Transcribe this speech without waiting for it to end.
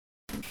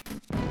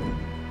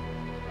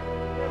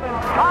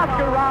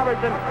Oscar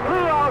Robertson,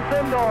 Lou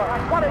Alcindor.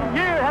 What a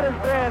year that has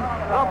been.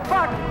 The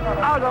Bucks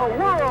are the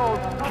world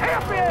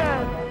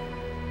champions.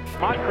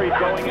 Moncrief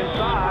going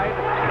inside.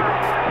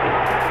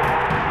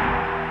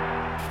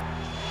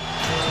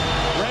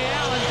 Ray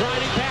Allen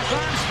driving past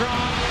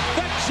Armstrong.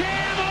 The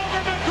jam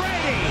over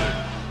McGrady.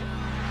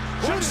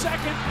 2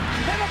 seconds.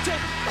 Middleton.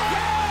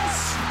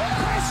 Yes!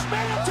 Chris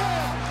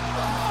Middleton!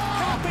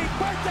 Happy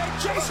birthday,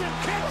 Jason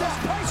Kidd. This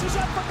place is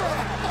up for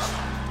grabs.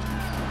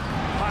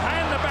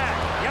 Behind the back.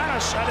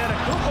 Giannis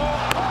Antetokounmpo.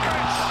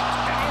 Chris.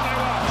 And on they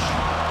watch.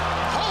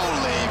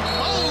 Holy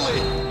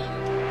moly!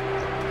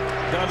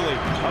 Dudley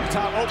up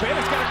top, open.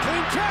 It's got a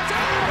clean catch.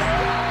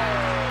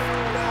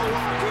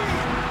 Milwaukee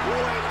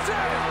wins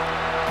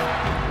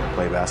it.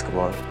 Play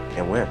basketball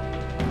and win.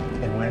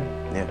 And win?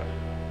 Yeah.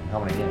 How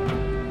many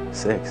games?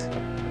 6.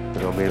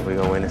 We're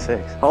gonna win in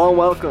 6. Hello and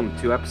welcome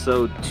to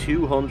episode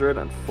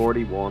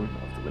 241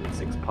 of the Win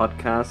 6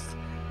 podcast.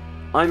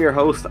 I'm your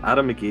host,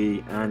 Adam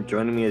McGee, and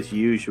joining me as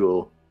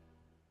usual,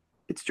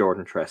 it's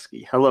Jordan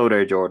Treske. Hello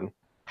there, Jordan.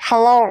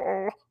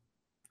 Hello.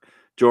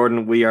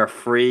 Jordan, we are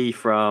free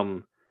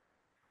from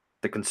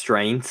the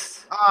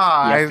constraints the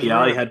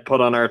FBI had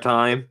put on our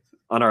time,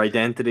 on our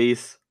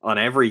identities, on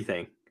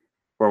everything,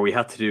 where we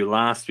had to do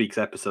last week's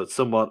episode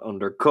somewhat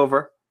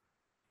undercover.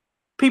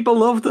 People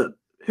loved it.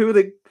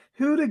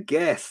 Who'd have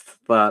guessed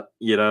that,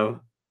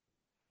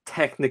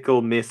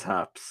 technical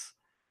mishaps,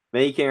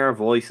 making our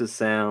voices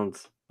sound,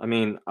 I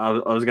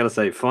was going to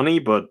say funny,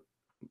 but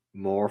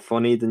more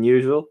funny than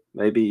usual,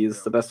 maybe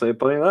is the best way of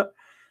putting that,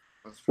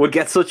 would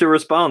get such a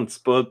response,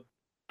 but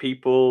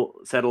people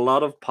said a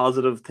lot of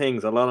positive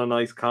things, a lot of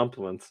nice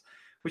compliments,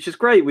 which is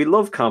great. We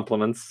love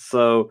compliments,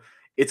 so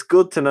it's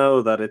good to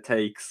know that it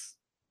takes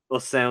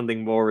us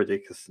sounding more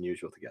ridiculous than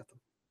usual to get them.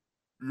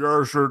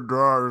 Yes, it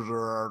does.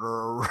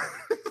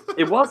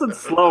 It wasn't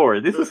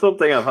slower. This is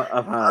something I've had.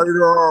 I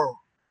know.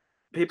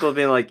 People have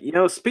been like,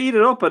 speed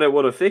it up and it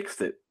would have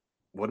fixed it.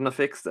 Wouldn't have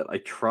fixed it. I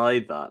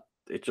tried that.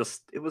 It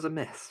was a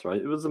mess,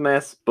 right? It was a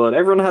mess, but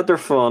everyone had their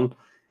fun.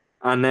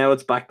 And now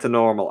it's back to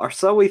normal, or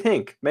so we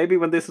think. Maybe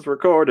when this is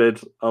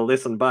recorded, I'll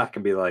listen back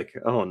and be like,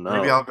 "Oh no!"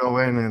 Maybe I'll go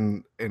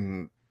in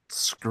and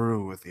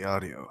screw with the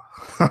audio.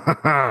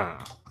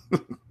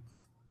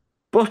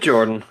 But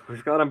Jordan,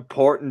 we've got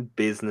important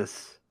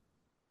business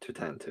to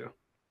tend to.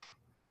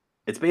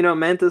 It's been a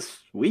momentous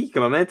week, a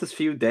momentous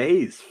few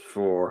days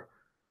for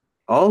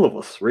all of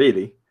us,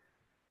 really.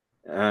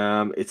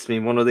 It's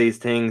been one of these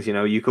things,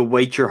 you could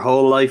wait your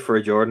whole life for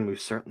a Jordan. We've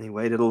certainly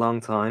waited a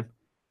long time.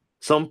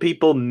 Some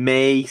people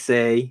may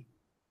say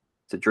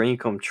it's a dream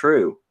come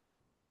true.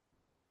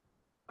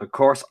 Of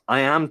course, I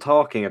am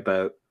talking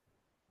about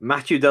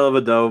Matthew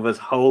Dellavedova's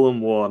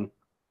hole-in-one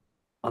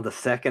on the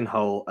second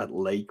hole at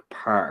Lake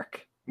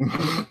Park.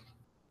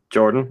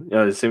 Jordan,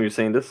 I assume you've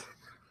seen this?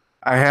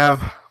 I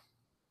have.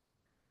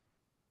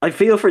 I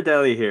feel for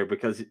Delly here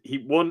because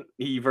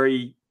he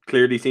very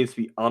clearly seems to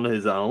be on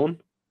his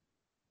own.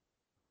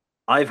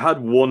 I've had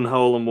one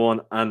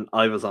hole-in-one and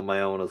I was on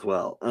my own as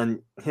well.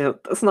 And,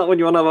 that's not when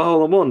you want to have a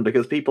hole-in-one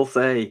because people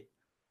say,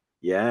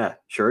 yeah,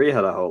 sure you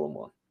had a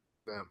hole-in-one.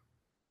 Damn.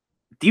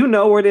 Do you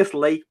know where this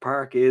Lake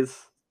Park is?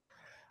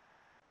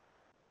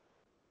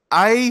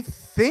 I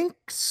think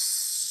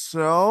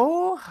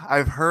so.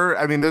 I've heard,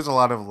 there's a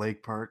lot of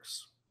lake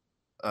parks.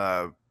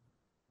 Because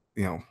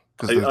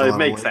it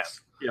makes sense.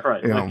 Yeah,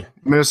 right. Okay.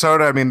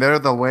 Minnesota, they're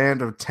the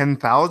land of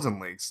 10,000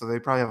 lakes, so they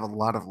probably have a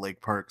lot of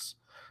lake parks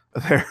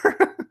there.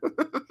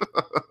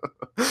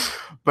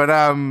 But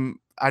I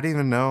didn't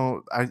even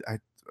know. I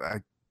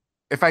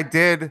if I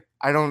did,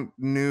 I don't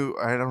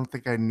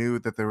think I knew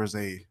that there was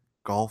a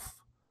golf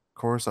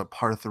course, a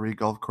par 3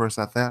 golf course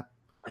at that.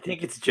 I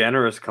think it's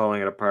generous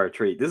calling it a par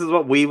 3. This is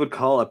what we would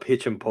call a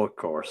pitch and putt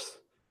course.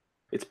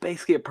 It's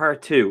basically a par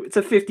 2. It's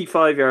a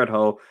 55-yard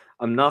hole.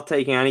 I'm not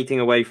taking anything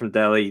away from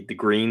Delhi. The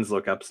greens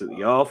look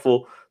absolutely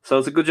awful. So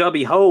it's a good job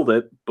he holed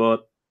it,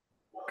 but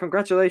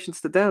congratulations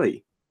to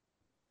Delhi.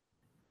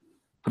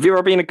 Have you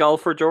ever been a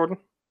golfer, Jordan?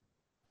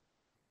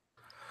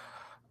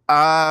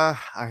 I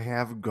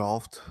have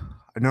golfed.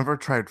 I never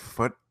tried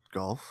foot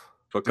golf.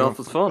 Foot golf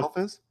is fun. Golf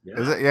is? Yeah,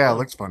 is it? Yeah, fun. It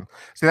looks fun.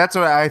 See, that's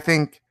what I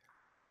think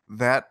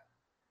that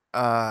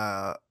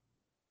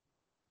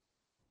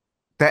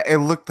it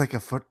looked like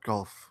a foot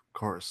golf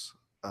course.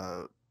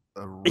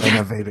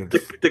 Renovated.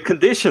 The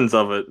conditions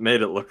of it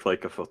made it look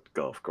like a foot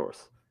golf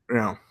course.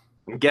 Yeah.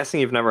 I'm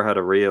guessing you've never had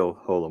a real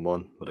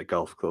hole-in-one with a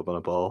golf club and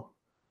a ball.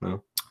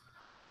 No?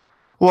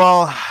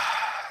 Well,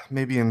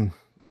 maybe in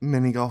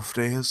mini golf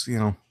days,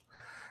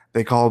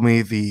 they call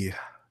me the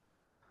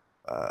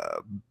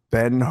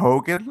Ben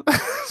Hogan.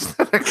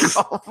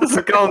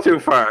 It's gone too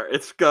far.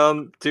 It's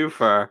gone too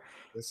far.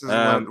 This is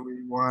what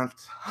we want.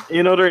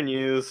 In other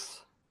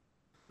news,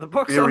 the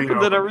Bucks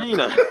opened an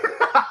arena.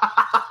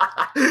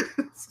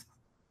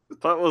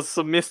 That was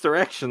some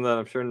misdirection that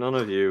I'm sure none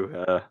of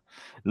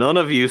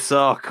you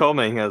saw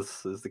coming,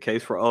 as is the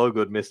case for all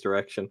good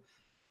misdirection.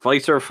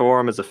 Fiserv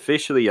Forum is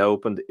officially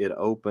opened. It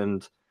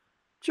opened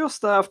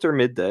just after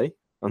midday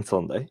on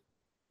Sunday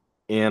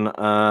in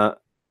a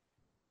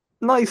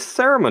nice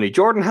ceremony.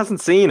 Jordan hasn't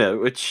seen it,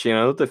 which,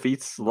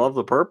 defeats a lot of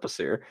the purpose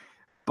here.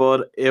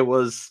 But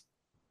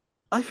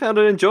I found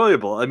it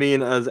enjoyable. I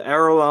mean, as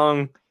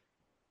hour-long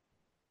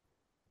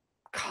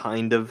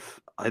kind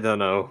of, I don't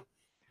know,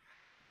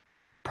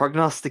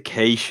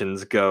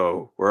 prognostications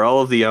go, where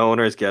all of the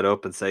owners get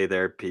up and say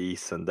their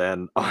piece, and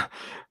then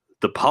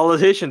the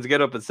politicians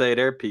get up and say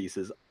their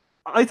pieces.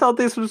 I thought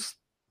this was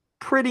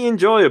pretty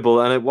enjoyable,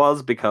 and it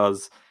was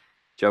because,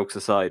 jokes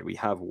aside, we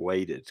have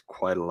waited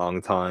quite a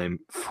long time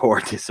for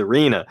this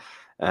arena.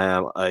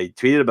 I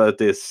tweeted about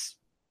this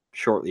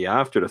shortly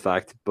after the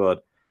fact,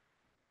 but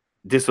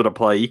this would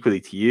apply equally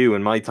to you.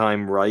 In my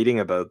time writing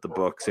about the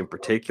Bucks in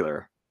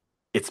particular,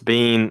 it's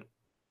been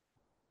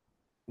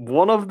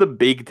one of the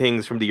big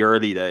things from the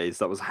early days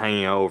that was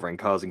hanging over and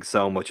causing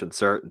so much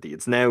uncertainty.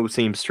 It's now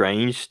seems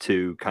strange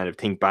to kind of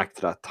think back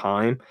to that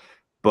time,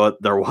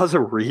 but there was a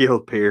real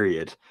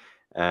period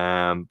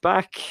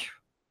back,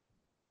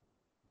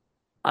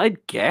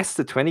 I'd guess,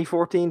 the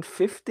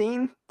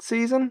 2014-15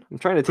 season. I'm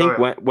trying to think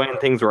when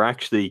things were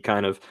actually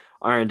kind of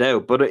ironed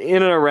out, but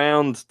in and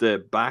around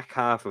the back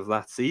half of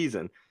that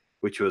season,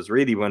 which was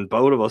really when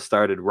both of us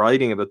started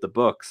writing about the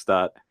Bucks,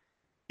 that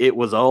it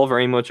was all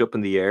very much up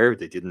in the air.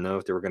 They didn't know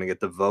if they were going to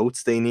get the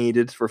votes they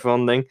needed for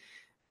funding.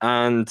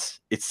 And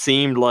it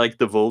seemed like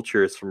the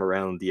vultures from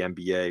around the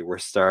NBA were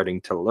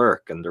starting to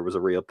lurk. And there was a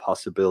real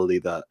possibility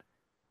that,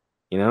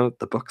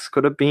 the Bucks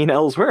could have been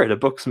elsewhere. The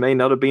Bucks may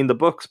not have been the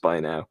Bucks by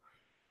now.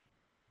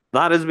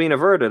 That has been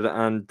averted.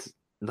 And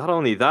not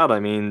only that, I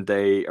mean,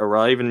 they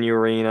arrive in the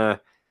arena,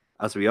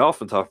 as we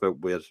often talk about,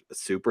 with a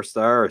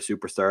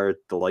superstar,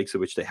 the likes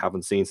of which they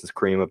haven't seen since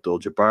Kareem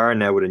Abdul-Jabbar,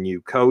 now with a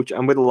new coach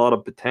and with a lot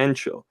of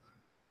potential.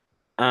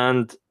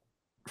 And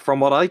from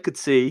what I could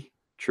see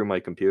through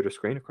my computer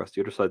screen across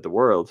the other side of the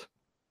world,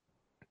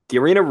 the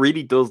arena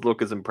really does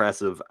look as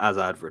impressive as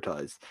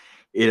advertised.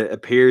 It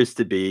appears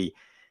to be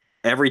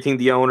everything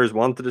the owners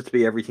wanted it to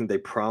be, everything they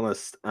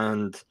promised,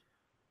 and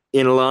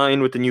in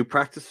line with the new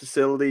practice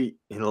facility,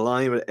 in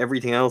line with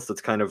everything else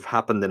that's kind of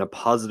happened in a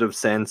positive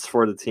sense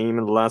for the team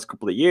in the last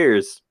couple of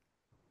years.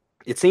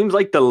 It seems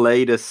like the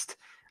latest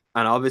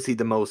and obviously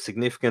the most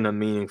significant and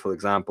meaningful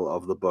example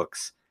of the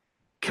Bucks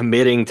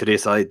committing to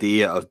this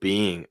idea of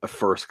being a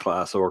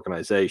first-class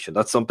organization.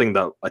 That's something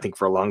that I think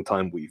for a long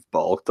time we've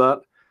balked at.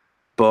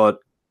 But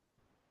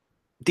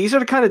these are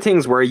the kind of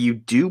things where you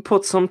do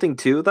put something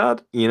to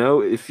that.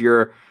 If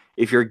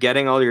you're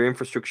getting all your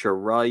infrastructure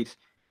right,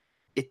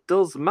 it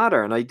does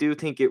matter. And I do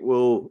think it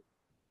will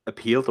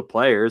appeal to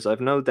players.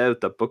 I've no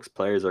doubt that Bucks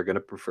players are going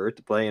to prefer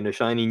to play in a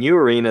shiny new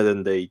arena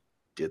than they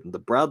did in the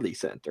Bradley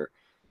Center.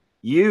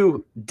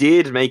 You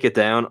did make it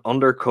down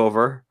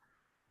undercover.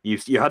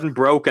 You hadn't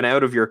broken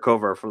out of your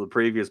cover for the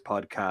previous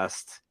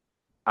podcast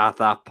at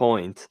that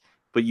point,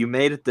 but you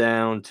made it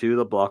down to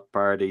the block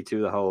party,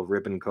 to the whole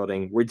ribbon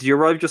cutting. Did you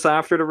arrive just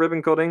after the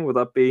ribbon cutting? Would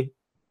that be?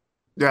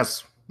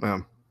 Yes.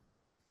 Yeah.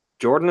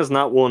 Jordan is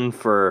not one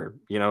for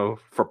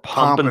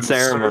pomp and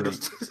ceremony.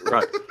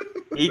 Right.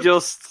 He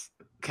just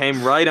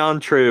came right on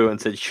through and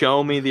said,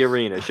 "Show me the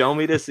arena, show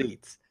me the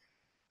seats."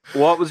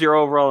 What was your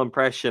overall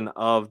impression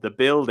of the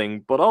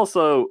building? But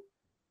also,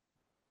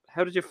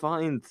 how did you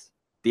find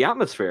the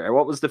atmosphere?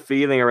 What was the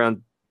feeling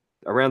around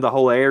the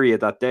whole area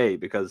that day?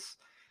 Because,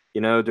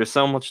 there's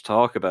so much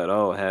talk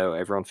about, how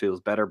everyone feels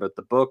better about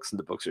the Bucks, and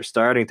the Bucks are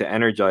starting to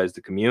energize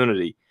the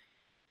community.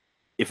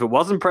 If it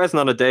wasn't present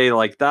on a day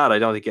like that, I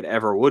don't think it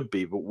ever would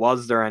be. But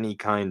was there any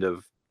kind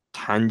of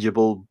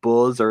tangible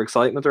buzz or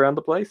excitement around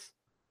the place?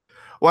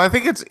 Well, I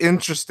think it's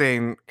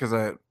interesting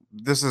because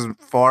this is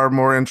far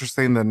more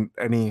interesting than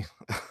any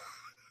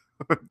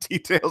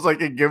details I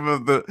can give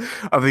of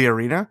the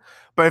arena.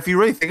 But if you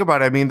really think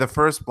about it, I mean, the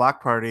first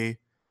block party,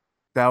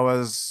 that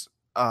was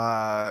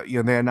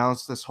they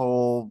announced this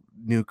whole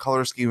new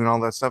color scheme and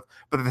all that stuff.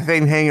 But the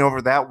thing hanging over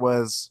that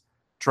was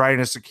trying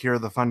to secure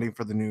the funding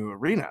for the new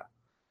arena.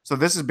 So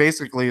this is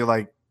basically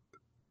like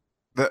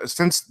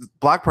since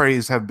block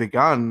parties have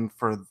begun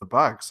for the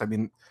Bucks. I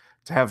mean,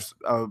 to have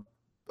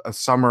a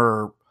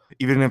summer,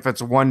 even if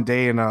it's one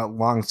day in a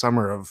long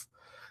summer of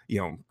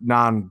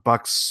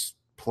non-Bucks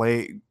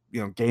play,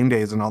 game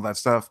days and all that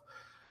stuff.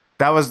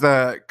 That was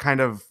the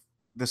kind of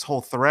this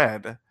whole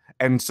thread.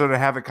 And so to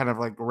have it kind of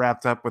like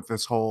wrapped up with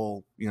this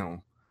whole,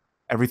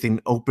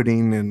 everything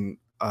opening and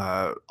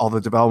all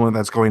the development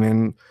that's going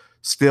in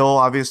still,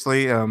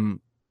 obviously. I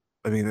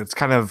mean, it's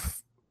kind of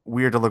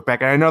weird to look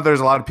back. And I know there's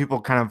a lot of people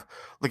kind of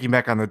looking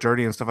back on the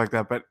journey and stuff like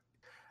that, but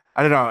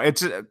I don't know.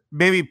 It's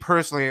maybe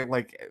personally,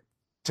 like,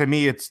 to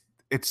me, it's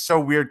so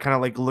weird kind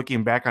of like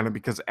looking back on it,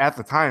 because at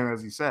the time,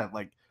 as you said,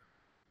 like,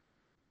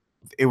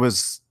 it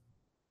was,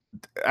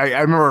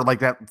 I remember like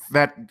that,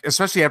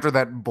 especially after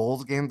that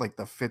Bulls game, like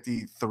the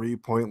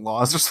 53-point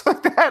loss or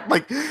something like that.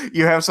 Like,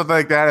 you have something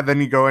like that, and then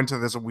you go into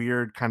this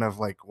weird kind of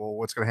like, well,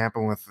 what's going to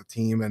happen with the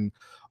team and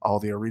all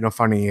the arena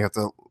funding? You have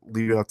to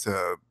leave it up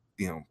to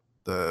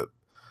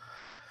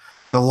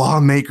the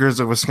lawmakers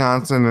of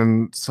Wisconsin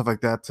and stuff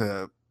like that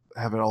to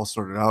have it all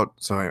sorted out.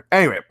 So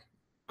anyway,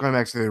 going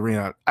back to the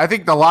arena, I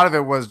think a lot of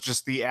it was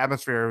just the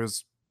atmosphere. It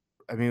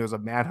was a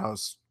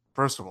madhouse,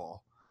 first of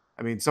all.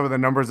 I mean, some of the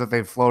numbers that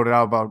they've floated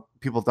out about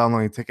people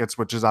downloading tickets,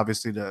 which is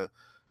obviously to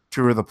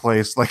tour the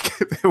place, like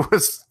it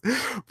was,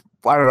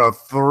 I don't know,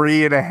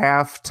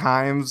 3.5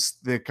 times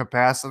the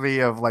capacity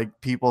of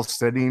like people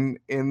sitting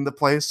in the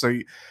place. So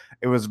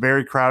it was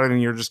very crowded,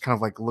 and you're just kind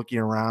of like looking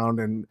around,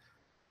 and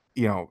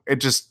it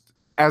just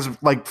as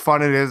like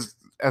fun it is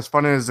as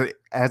fun as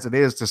it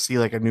is to see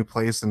like a new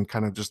place and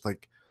kind of just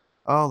like,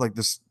 oh, like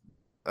this,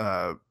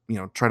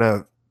 try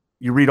to,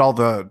 you read all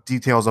the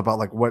details about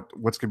like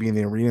what's gonna be in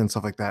the arena and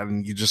stuff like that,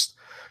 and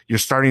you're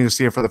starting to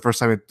see it for the first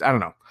time. I don't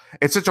know.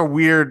 It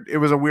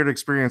was a weird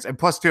experience. And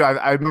plus too,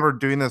 I remember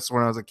doing this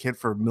when I was a kid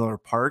for Miller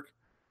Park,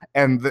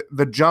 and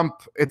the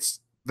jump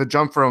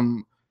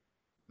from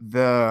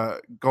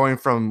going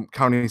from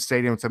County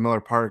Stadium to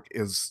Miller Park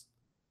is,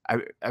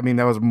 I mean,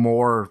 that was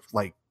more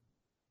like,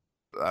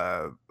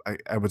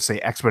 I would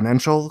say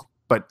exponential,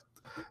 but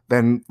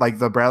then like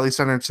the Bradley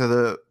Center to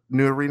the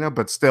new arena,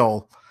 but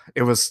still,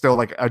 it was still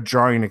like a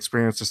jarring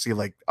experience to see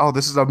like, oh,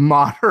 this is a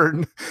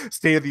modern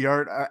state of the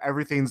art.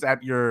 Everything's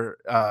at your,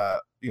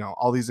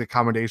 all these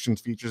accommodations,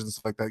 features and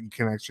stuff like that. You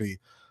can actually,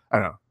 I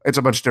don't know. It's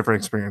a much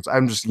different experience.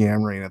 I'm just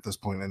yammering at this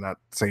point and not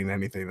saying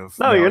anything of.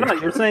 No, you're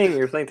not. You're saying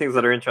things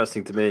that are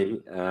interesting to me.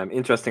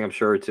 Interesting, I'm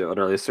sure, to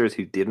other listeners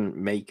who didn't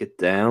make it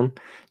down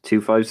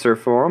to Fiserv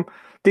Forum.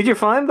 Did you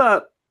find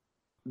that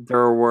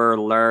there were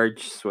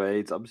large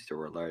swathes? Obviously, there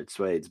were large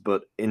swathes,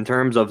 but in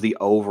terms of the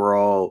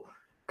overall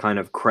kind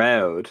of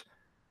crowd,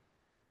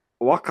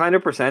 what kind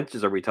of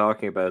percentages are we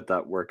talking about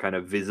that were kind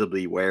of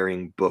visibly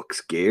wearing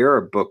Bucks gear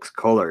or Bucks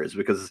colors?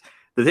 Because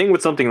the thing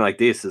with something like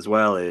this as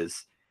well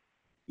is,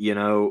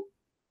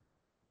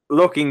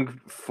 looking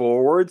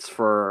forwards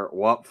for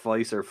what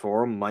Fiserv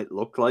Forum might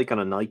look like on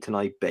a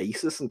night-to-night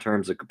basis in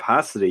terms of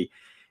capacity,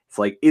 it's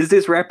like, is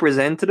this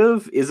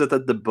representative? Is it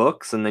that the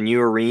Bucks and the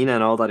new arena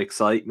and all that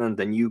excitement,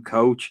 the new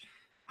coach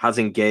has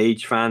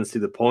engaged fans to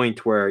the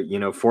point where,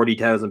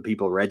 40,000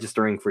 people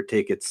registering for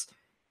tickets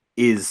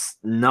is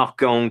not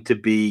going to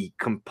be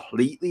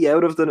completely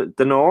out of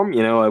the norm?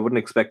 I wouldn't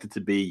expect it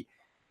to be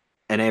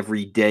an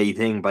everyday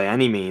thing by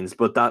any means,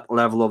 but that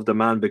level of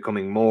demand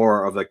becoming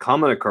more of a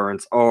common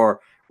occurrence, or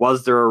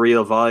was there a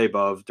real vibe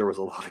of there was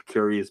a lot of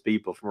curious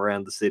people from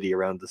around the city,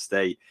 around the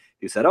state,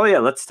 who said, oh yeah,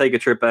 let's take a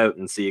trip out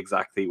and see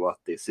exactly what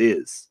this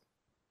is?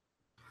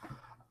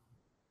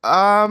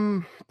 I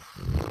mean,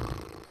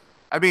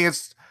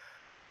 it's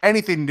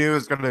anything new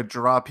is going to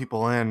draw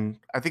people in.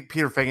 I think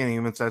Peter Fagan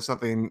even said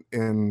something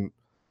in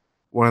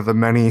one of the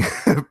many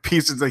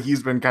pieces that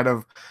he's been kind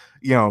of,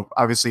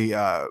 obviously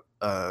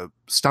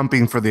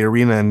stumping for the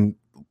arena and,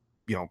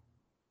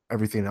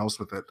 everything else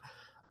with it.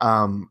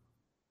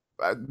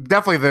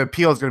 Definitely the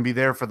appeal is going to be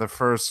there for the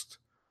first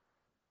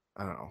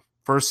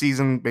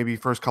season, maybe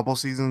first couple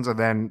seasons, and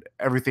then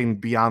everything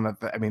beyond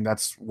that. I mean,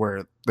 that's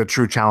where the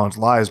true challenge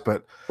lies.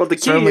 But the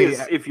key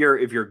is if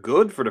you're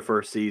good for the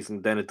first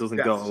season, then it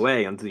doesn't go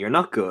away until you're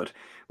not good,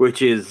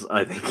 which is,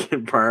 I think,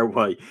 in part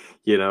why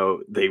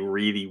they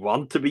really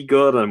want to be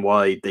good and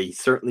why they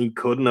certainly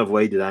couldn't have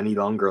waited any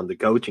longer on the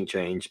coaching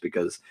change,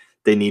 because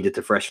they needed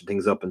to freshen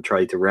things up and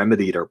try to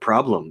remedy their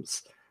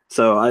problems.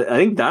 So I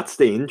think that's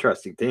the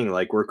interesting thing.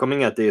 Like, we're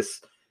coming at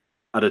this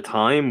at a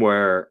time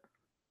where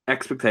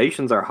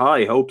expectations are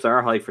high, hopes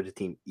are high for the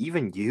team.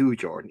 Even you,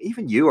 Jordan,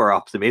 even you are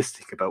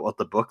optimistic about what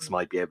the Bucks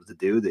might be able to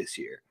do this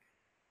year.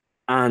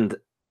 And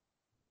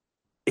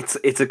it's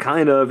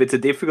a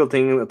difficult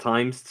thing at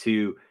times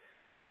to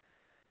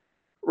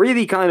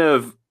really kind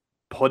of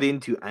put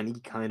into any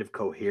kind of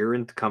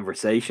coherent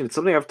conversation. It's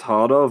something I've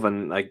thought of,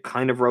 and I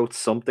kind of wrote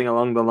something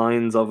along the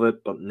lines of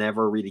it, but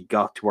never really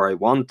got to where I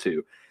want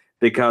to,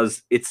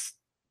 because it's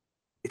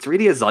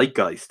really a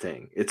zeitgeist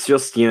thing. It's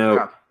just,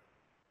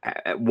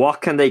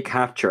 what can they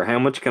capture? How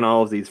much can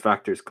all of these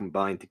factors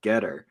combine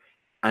together?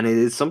 And it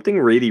is something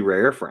really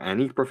rare for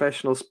any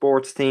professional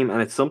sports team.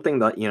 And it's something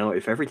that,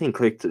 if everything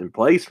clicked in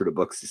place for the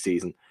Bucks this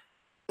season,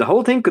 the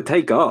whole thing could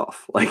take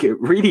off. Like, it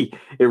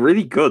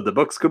really could. The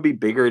Bucks could be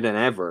bigger than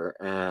ever.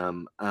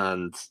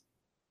 And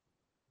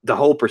the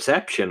whole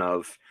perception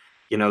of,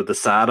 the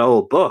sad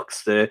old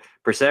Bucks, the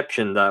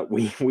perception that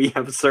we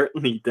have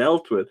certainly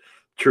dealt with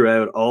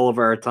throughout all of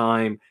our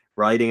time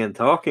writing and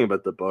talking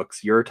about the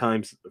Bucks, your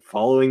times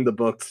following the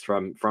Bucks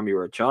from you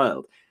were a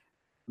child,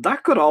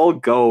 that could all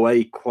go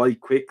away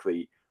quite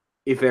quickly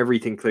if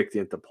everything clicked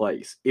into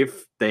place,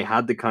 if they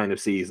had the kind of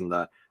season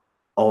that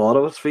a lot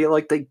of us feel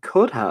like they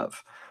could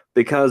have,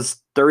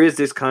 because there is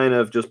this kind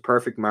of just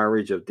perfect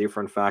marriage of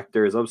different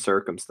factors of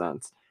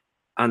circumstance,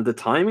 and the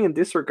timing in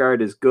this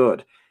regard is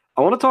good.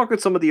 I want to talk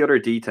about some of the other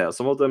details.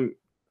 Some of them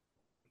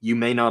you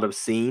may not have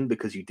seen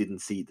because you didn't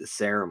see the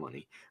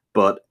ceremony,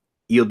 but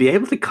you'll be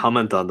able to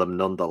comment on them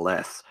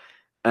nonetheless.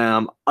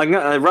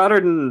 Rather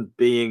than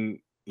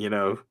being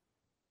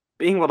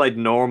what I'd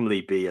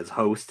normally be as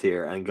host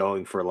here and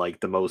going for like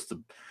the most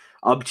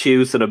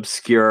obtuse and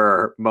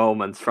obscure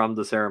moments from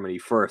the ceremony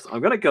first,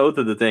 I'm going to go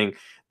to the thing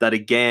that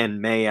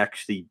again may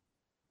actually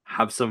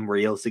have some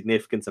real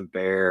significance and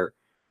bear,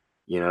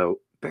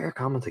 bear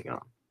commenting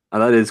on.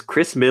 And that is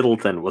Chris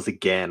Middleton was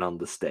again on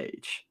the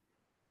stage.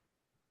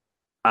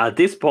 At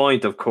this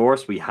point, of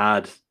course, we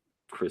had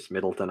Chris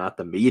Middleton at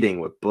the meeting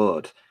with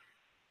Bud.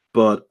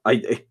 But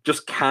it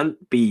just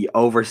can't be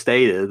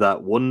overstated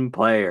that one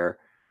player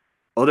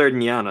other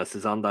than Giannis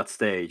is on that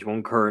stage,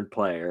 one current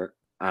player,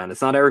 and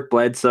it's not Eric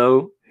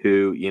Bledsoe,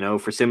 who,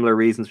 for similar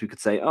reasons we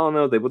could say, oh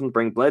no, they wouldn't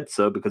bring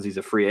Bledsoe because he's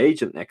a free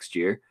agent next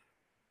year.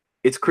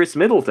 It's Chris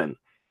Middleton.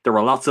 There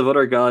were lots of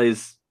other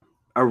guys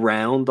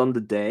around on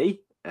the day.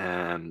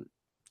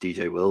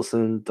 DJ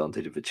Wilson,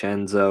 Dante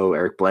DiVincenzo,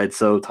 Eric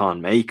Bledsoe, Thon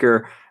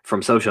Maker.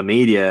 From social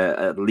media,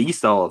 at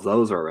least all of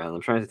those were around.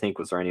 I'm trying to think,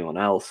 was there anyone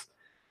else?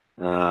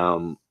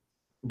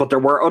 But there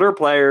were other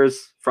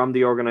players from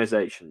the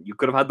organization. You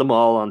could have had them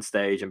all on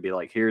stage and be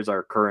like, here's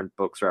our current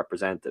Bucks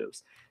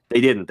representatives.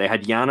 They didn't. They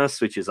had Giannis,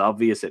 which is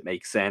obvious. It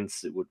makes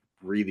sense. It would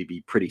really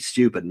be pretty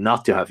stupid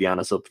not to have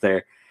Giannis up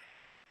there.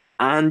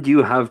 And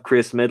you have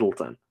Chris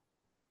Middleton.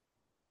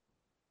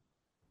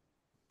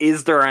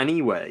 Is there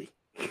any way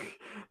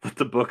that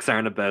the Bucks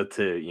aren't about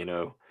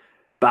to,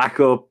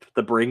 back up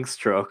the Brinks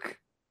truck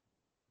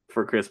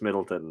for Chris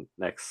Middleton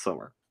next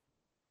summer?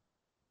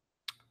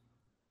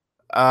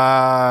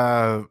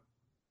 You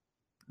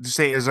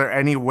say, is there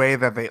any way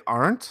that they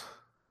aren't?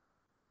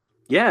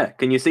 Yeah,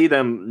 can you see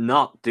them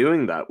not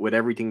doing that with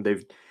everything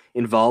they've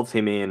involved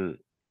him in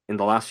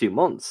the last few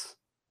months?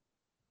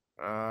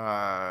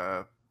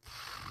 I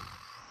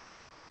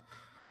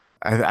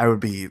would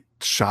be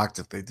shocked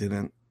if they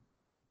didn't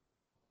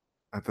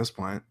at this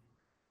point.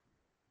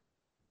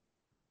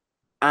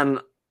 And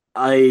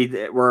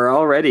we're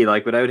already,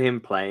 without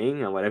him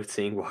playing and without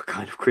seeing what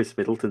kind of Chris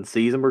Middleton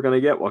season we're going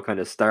to get, what kind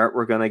of start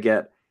we're going to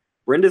get,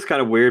 we're in this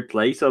kind of weird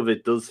place of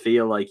it does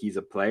feel like he's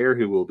a player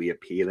who will be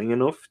appealing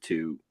enough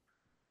to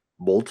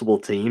multiple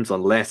teams,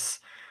 unless,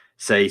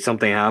 say,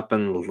 something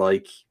happened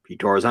like he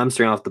tore his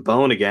hamstring off the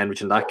bone again,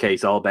 which in that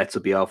case, all bets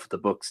would be off the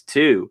Bucks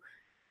too.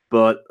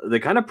 But the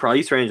kind of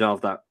price range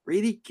of that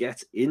really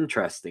gets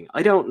interesting.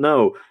 I don't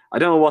know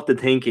what the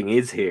thinking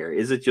is here.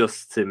 Is it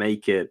just to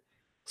make it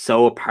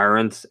so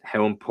apparent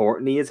how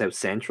important he is, how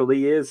central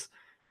he is?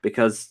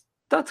 Because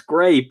that's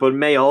great, but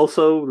may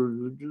also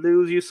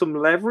lose you some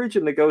leverage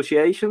in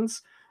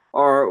negotiations.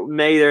 Or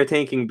may their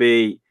thinking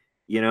be,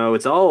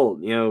 it's all,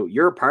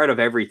 you're a part of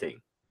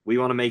everything. We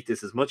want to make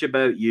this as much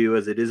about you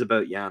as it is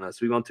about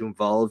Giannis. We want to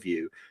involve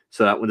you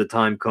so that when the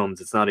time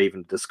comes, it's not even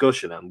a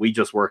discussion and we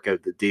just work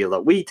out the deal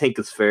that we think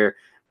is fair.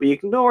 We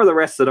ignore the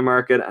rest of the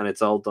market and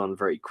it's all done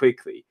very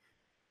quickly.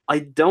 I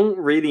don't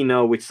really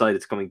know which side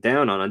it's coming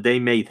down on, and they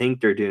may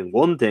think they're doing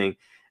one thing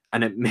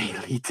and it may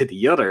lead to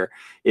the other.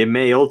 It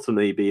may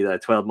ultimately be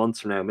that 12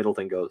 months from now,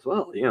 Middleton goes,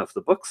 well, if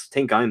the Bucks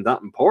think I'm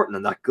that important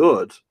and that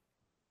good,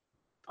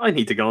 I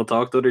need to go and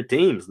talk to other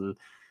teams and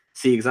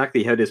see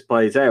exactly how this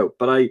plays out.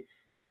 But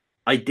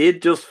I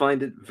did just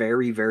find it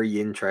very,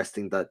 very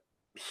interesting that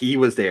he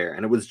was there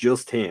and it was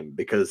just him,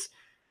 because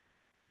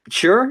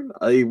sure,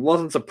 I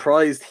wasn't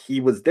surprised he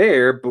was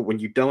there, but when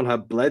you don't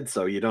have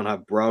Bledsoe, you don't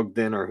have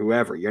Brogdon or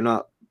whoever, you're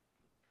not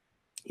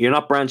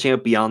branching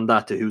out beyond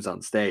that to who's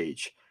on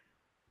stage.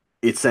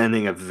 It's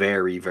sending a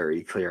very,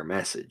 very clear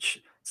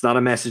message. It's not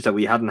a message that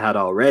we hadn't had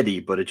already,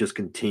 but it just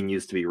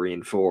continues to be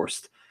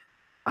reinforced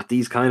at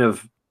these kind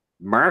of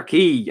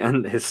marquee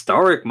and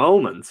historic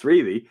moments,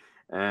 really,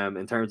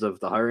 in terms of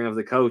the hiring of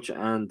the coach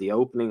and the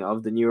opening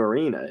of the new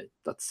arena.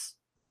 That's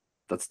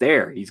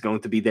there. He's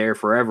going to be there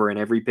forever in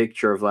every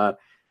picture of that.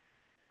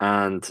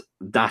 And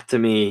that to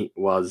me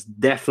was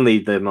definitely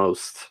the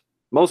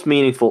most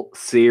meaningful,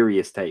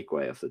 serious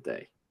takeaway of the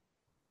day.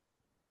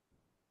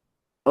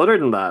 Other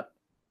than that,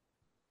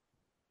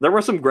 there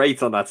were some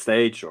greats on that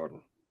stage, Jordan.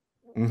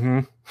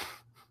 Mm-hmm.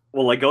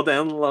 Will I go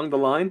down along the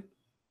line?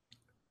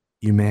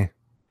 You may.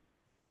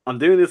 I'm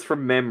doing this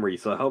from memory,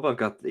 so I hope I've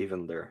got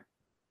even their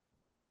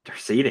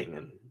seating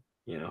and,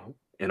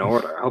 in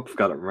order. I hope I've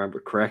got it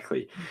remembered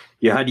correctly.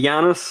 You had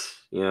Giannis,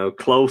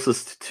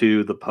 closest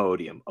to the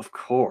podium. Of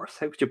course.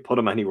 How could you put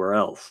him anywhere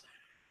else?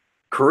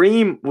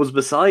 Kareem was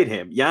beside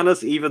him.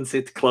 Giannis even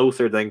sits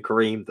closer than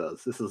Kareem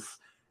does.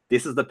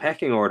 This is the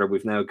pecking order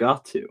we've now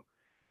got to.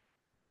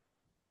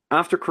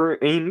 After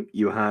Kareem,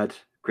 you had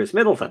Chris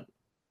Middleton,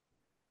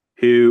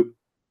 who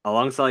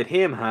alongside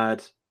him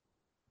had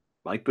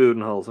Mike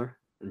Budenholzer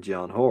and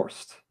John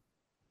Horst.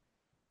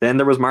 Then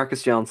there was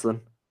Marcus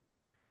Johnson.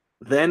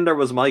 Then there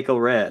was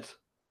Michael Redd.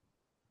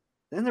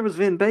 Then there was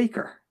Vin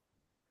Baker.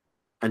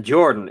 And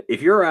Jordan,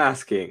 if you're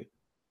asking,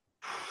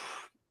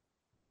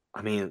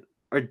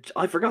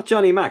 I forgot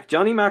Johnny Mack.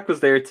 Johnny Mack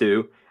was there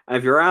too. And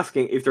if you're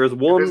asking if there's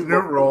one... His new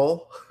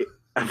role.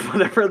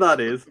 Whatever that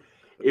is.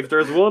 If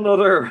there's one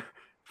other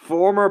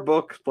former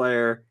Bucks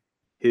player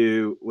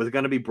who was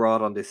going to be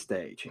brought on this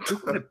stage, who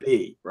would it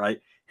be,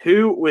 right?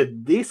 Who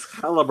with this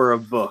caliber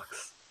of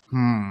Bucks?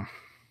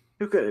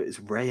 Is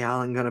Ray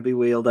Allen going to be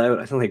wheeled out?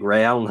 I don't think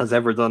Ray Allen has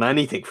ever done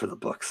anything for the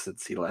Bucks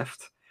since he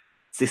left.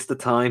 Is this the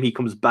time he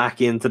comes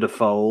back into the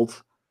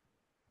fold?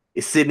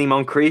 Is Sidney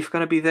Moncrief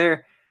going to be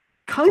there?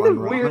 Kind of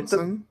weird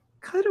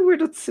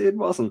that Sid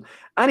wasn't.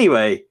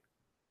 Anyway,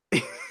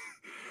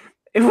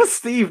 It was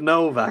Steve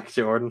Novak,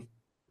 Jordan.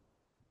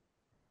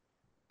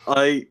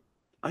 I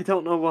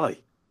don't know why.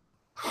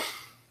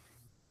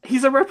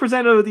 He's a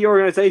representative of the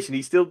organization.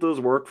 He still does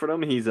work for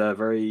them. He's a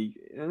very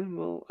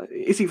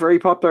is he very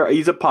popular?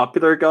 He's a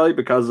popular guy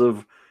because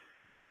of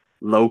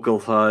local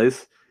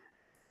ties.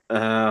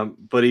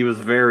 But he was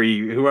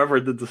whoever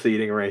did the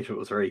seating arrangement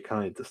was very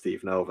kind to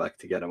Steve Novak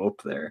to get him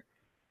up there.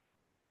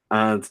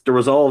 And there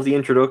was all of the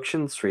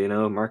introductions for,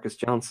 Marcus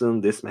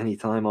Johnson, this many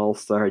time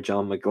All-Star,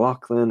 John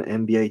McLaughlin,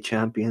 NBA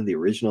champion, the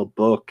original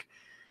book,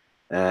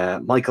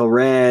 Michael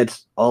Redd,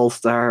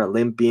 All-Star,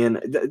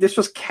 Olympian. This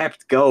just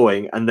kept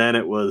going. And then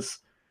it was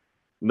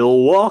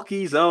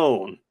Milwaukee's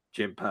own,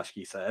 Jim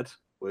Paschke said,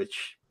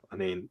 which, I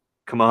mean,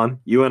 come on,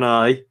 you and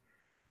I,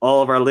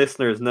 all of our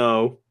listeners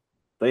know,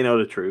 they know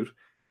the truth.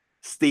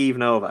 Steve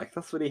Novak,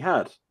 that's what he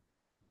had.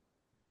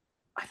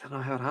 I don't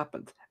know how it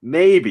happened.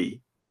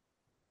 Maybe,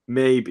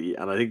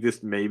 and I think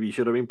this maybe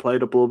should have been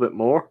played up a little bit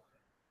more.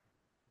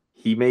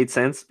 He made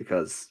sense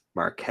because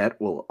Marquette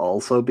will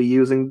also be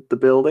using the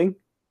building.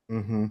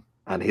 Mm-hmm.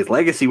 And his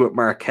legacy with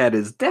Marquette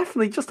is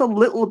definitely just a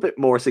little bit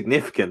more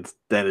significant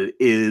than it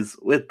is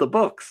with the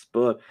Bucks.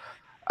 But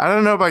I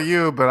don't know about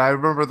you, but I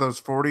remember those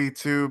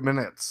 42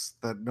 minutes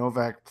that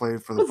Novak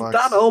played for the Bucks.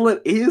 Is that all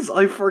it is?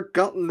 I've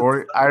forgotten.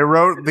 I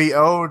wrote the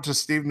ode to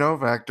Steve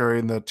Novak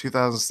during the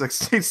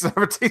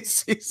 2016-17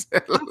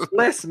 season. That's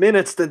less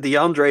minutes than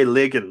DeAndre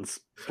Liggins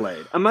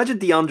played. Imagine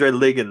DeAndre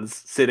Liggins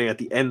sitting at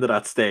the end of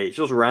that stage,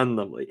 just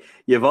randomly.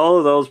 You have all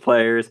of those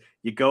players.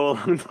 You go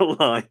along the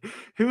line.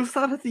 Who's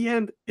that at the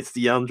end? It's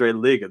DeAndre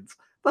Liggins.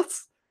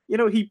 That's,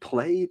 he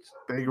played.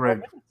 Big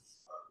rig.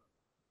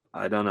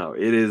 I don't know.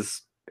 It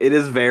is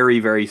very,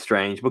 very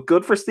strange, but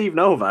good for Steve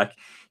Novak.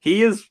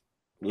 He is,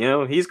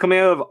 he's coming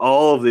out of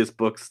all of this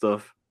book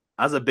stuff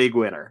as a big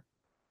winner.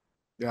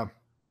 Yeah.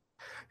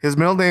 His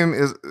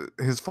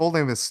full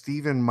name is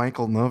Stephen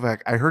Michael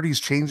Novak. I heard he's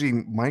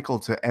changing Michael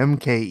to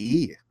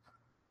MKE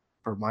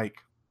for Mike.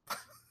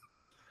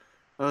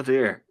 Oh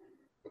dear.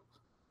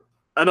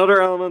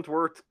 Another element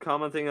worth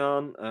commenting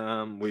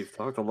on. We've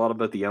talked a lot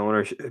about the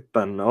ownership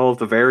and all of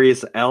the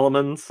various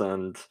elements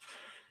and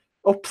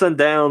ups and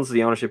downs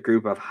the ownership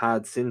group have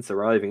had since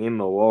arriving in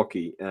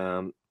Milwaukee.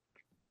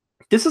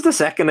 This is the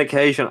second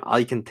occasion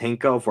I can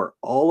think of where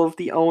all of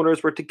the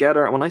owners were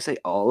together. And when I say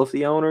all of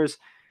the owners,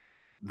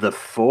 the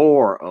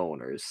four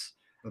owners.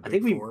 I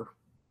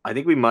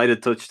think we might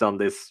have touched on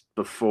this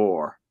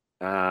before,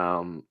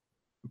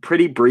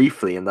 pretty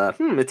briefly. In that,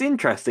 it's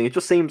interesting. It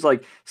just seems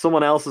like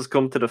someone else has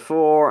come to the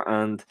fore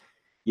and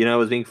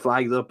is being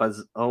flagged up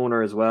as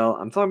owner as well.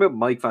 I'm talking about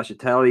Mike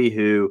Fascitelli,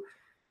 who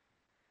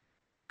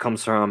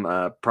comes from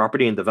a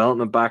property and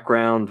development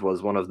background,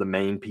 was one of the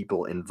main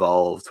people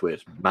involved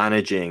with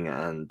managing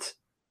and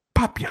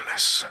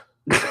Populous.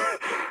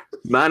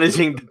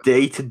 managing the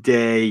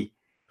day-to-day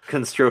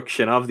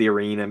construction of the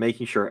arena,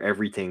 making sure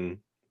everything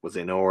was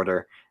in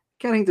order,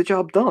 getting the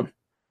job done.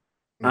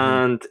 Mm-hmm.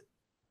 And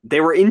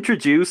they were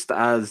introduced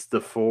as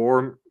the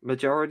four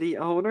majority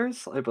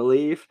owners, I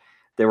believe.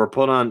 They were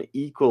put on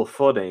equal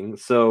footing.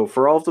 So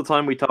for all the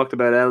time we talked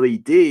about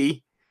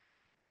LED,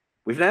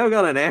 we've now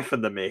got an F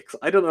in the mix.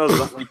 I don't know if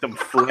that make them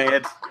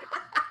fled.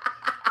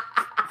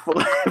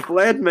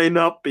 Fled may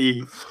not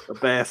be the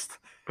best.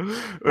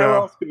 How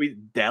else could we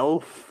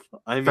Delph?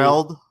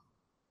 Feld?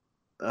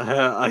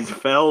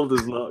 Feld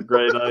is not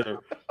great either.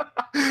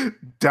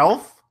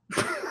 Delph?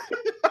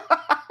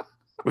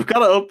 We've got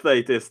to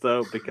update this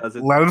though because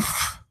it's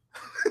Lenf.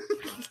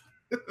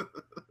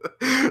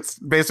 It's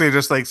basically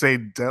just like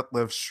saying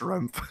deadlift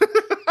shrimp.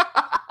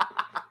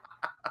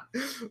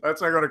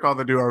 That's what I'm going to call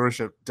the new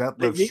ownership.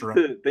 Deadlift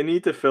shrimp. They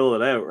need to fill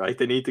it out, right?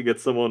 They need to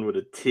get someone with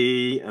a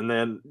T, and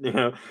then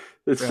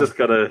it's just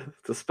got to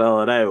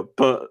spell it out.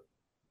 But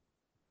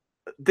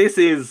this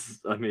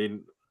is,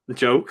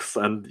 jokes,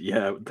 and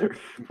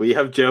we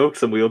have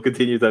jokes, and we will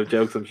continue to have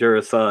jokes, I'm sure,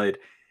 aside.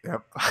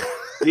 Yep.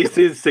 This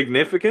is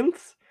significant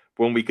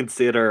when we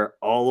consider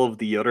all of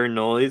the other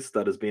noise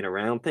that has been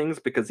around things,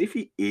 because if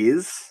he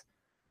is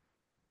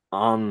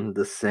on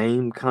the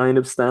same kind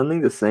of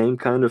standing, the same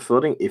kind of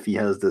footing, if he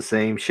has the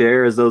same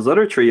share as those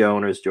other three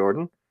owners,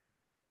 Jordan,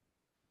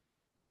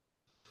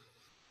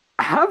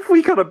 have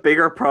we got a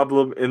bigger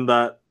problem in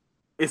that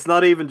it's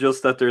not even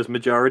just that there's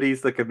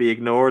majorities that can be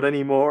ignored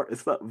anymore,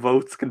 it's that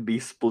votes can be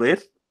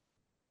split?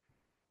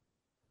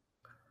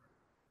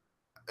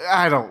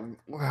 I don't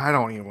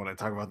even want to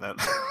talk about that.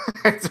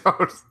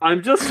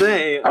 I'm just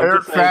saying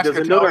there's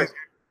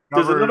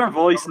another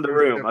voice in the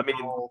room.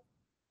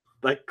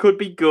 That could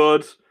be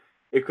good.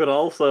 It could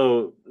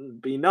also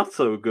be not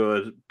so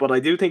good, but I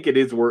do think it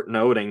is worth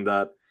noting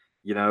that,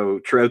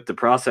 throughout the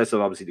process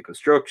of obviously the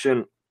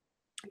construction,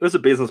 there's a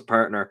business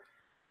partner,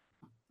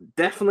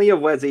 definitely of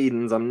Wes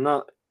Eden's. I'm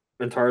not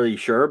entirely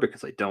sure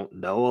because I don't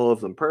know all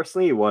of them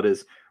personally, what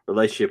his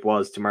relationship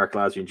was to Mark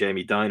Lasry and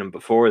Jamie Dynam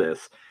before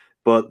this,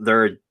 but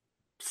there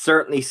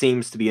certainly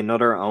seems to be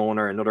another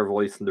owner, another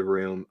voice in the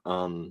room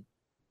on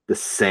the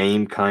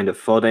same kind of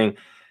footing.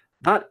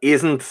 that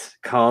isn't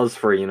cause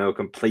for,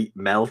 complete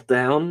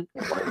meltdown.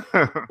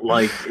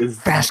 Like is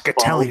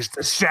Vascatelli's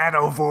the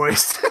shadow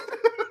voice.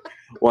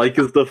 like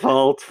is the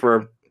fault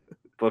for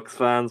Bucks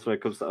fans when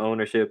it comes to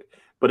ownership.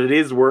 But it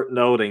is worth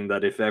noting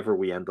that if ever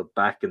we end up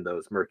back in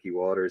those murky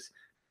waters,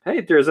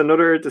 hey, there's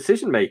another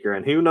decision maker,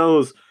 and who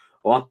knows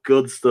what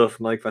good stuff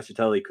Mike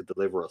Vascatelli could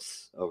deliver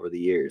us over the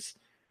years.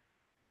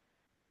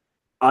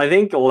 I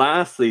think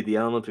lastly, the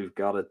element we've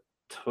got to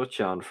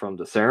touch on from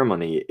the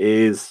ceremony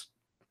is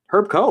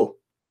Herb Cole.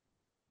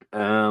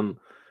 The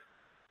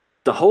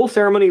whole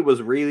ceremony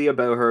was really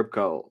about Herb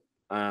Cole,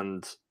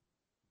 and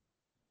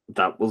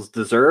that was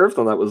deserved,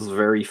 and that was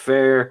very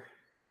fair.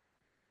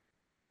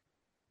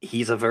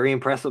 He's a very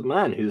impressive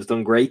man who's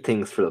done great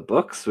things for the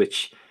Bucks,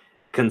 which,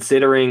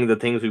 considering the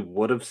things we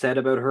would have said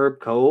about Herb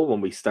Cole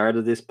when we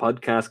started this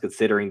podcast,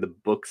 considering the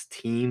Bucks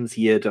teams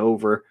he had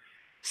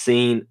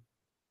overseen,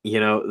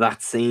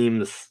 it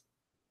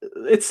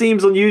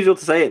seems unusual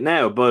to say it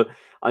now, but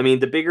I mean,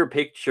 the bigger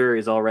picture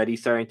is already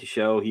starting to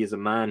show he is a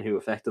man who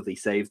effectively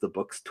saved the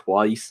Bucks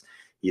twice.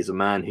 He is a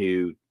man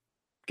who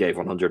gave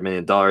 $100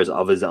 million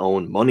of his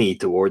own money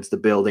towards the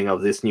building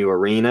of this new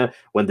arena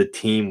when the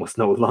team was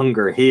no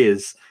longer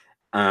his.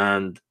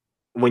 And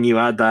when you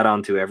add that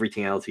onto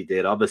everything else he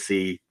did,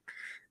 obviously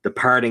the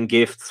parting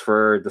gifts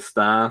for the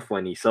staff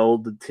when he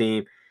sold the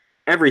team,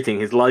 everything,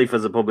 his life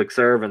as a public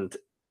servant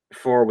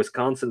for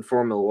Wisconsin,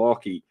 for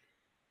Milwaukee,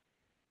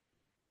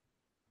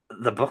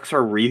 the Bucks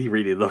are really,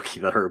 really lucky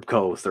that Herb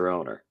Cole was their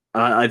owner.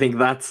 I think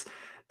that's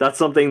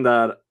something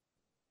that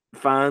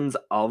fans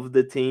of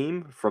the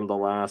team from the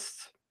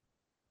last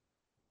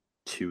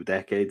 2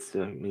 decades,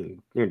 I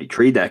mean, nearly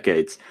 3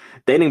 decades,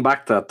 dating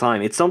back to that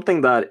time, it's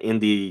something that in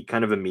the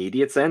kind of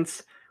immediate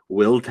sense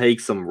will take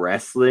some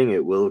wrestling.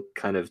 It will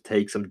kind of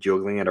take some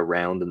juggling it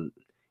around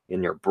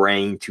in your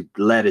brain to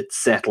let it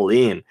settle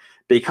in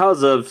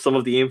because of some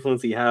of the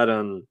influence he had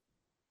on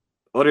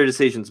other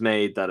decisions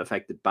made that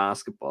affected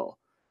basketball.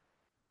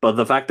 But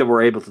the fact that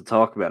we're able to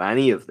talk about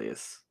any of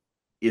this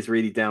is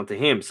really down to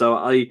him. So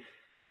I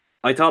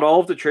thought all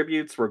of the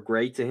tributes were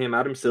great to him.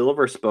 Adam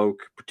Silver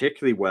spoke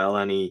particularly well,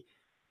 and he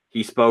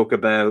spoke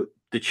about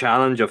the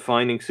challenge of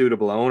finding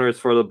suitable owners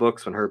for the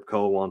Bucks when Herb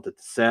Cole wanted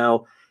to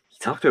sell. He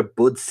talked about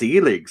Bud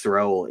Selig's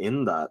role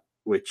in that,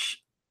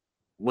 which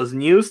was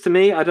news to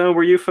me. I don't know,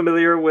 were you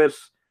familiar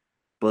with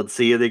Bud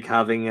Selig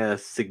having a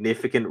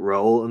significant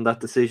role in that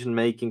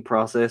decision-making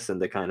process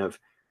and the kind of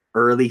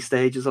early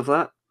stages of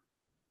that?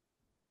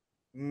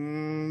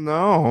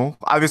 No,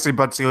 obviously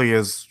Bud Selig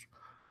is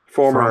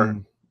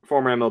former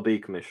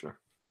MLB commissioner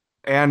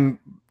and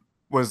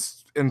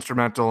was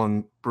instrumental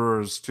in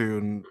Brewers too,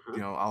 and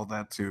all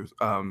that too.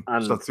 And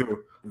stuff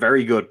too.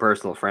 Very good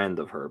personal friend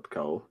of Herb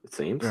Cole, it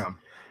seems. Yeah.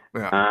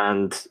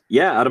 And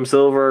Adam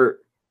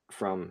Silver,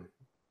 from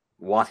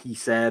what he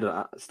said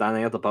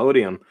standing at the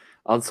podium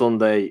on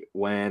Sunday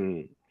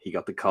when he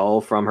got the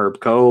call from Herb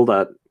Cole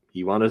that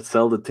he wanted to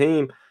sell the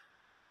team,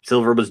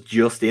 Silver was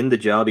just in the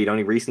job. He'd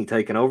only recently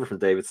taken over from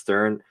David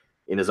Stern.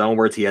 In his own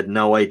words, he had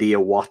no idea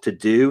what to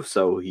do,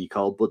 so he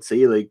called Bud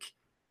Selig,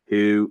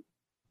 who,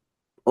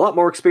 a lot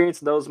more experience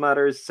in those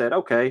matters, said,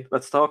 okay,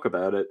 let's talk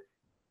about it.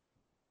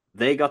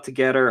 They got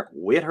together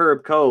with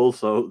Herb Cole,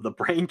 so the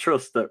brain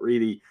trust that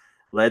really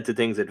led to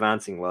things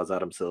advancing was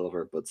Adam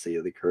Silver, Bud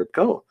Selig, Herb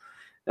Cole,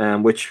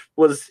 which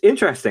was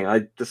interesting.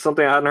 Just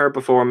something I hadn't heard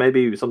before,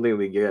 maybe something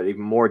we get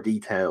even more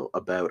detail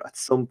about at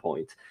some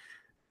point.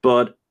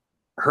 But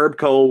Herb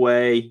Cole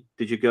Way,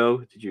 did you go?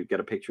 Did you get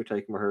a picture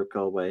taken with Herb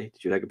Cole Way?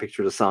 Did you take a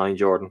picture of the sign,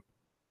 Jordan?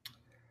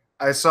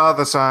 I saw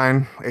the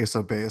sign, Ace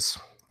of Base,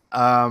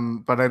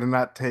 but I did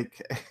not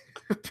take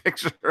a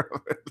picture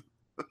of it.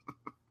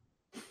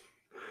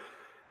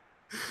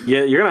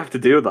 Yeah, you're gonna have to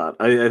do that.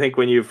 I think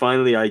when you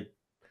finally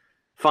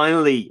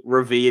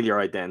reveal your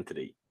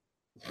identity,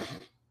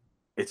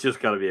 it's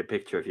just got to be a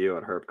picture of you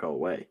at Herb Cole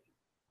Way.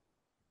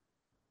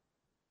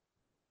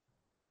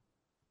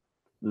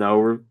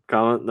 No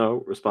comment,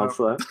 no response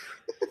to that.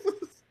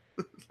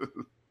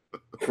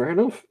 Fair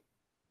enough.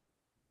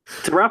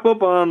 To wrap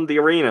up on the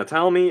arena,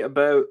 tell me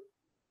about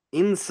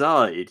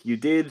inside. You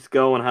did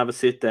go and have a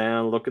sit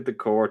down, look at the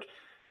court.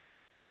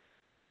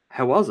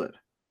 How was it?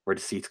 Were the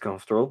seats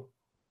comfortable?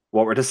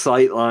 What were the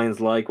sight lines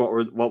like?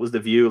 What was the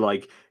view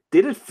like?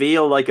 Did it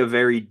feel like a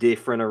very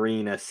different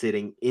arena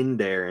sitting in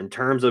there in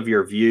terms of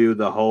your view,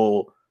 the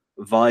whole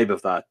vibe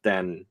of that,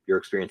 than your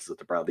experiences at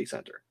the Bradley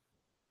Center?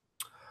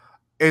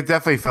 It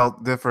definitely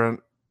felt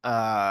different,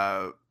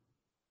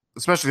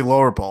 especially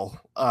lower bowl.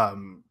 I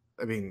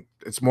mean,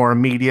 it's more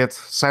immediate.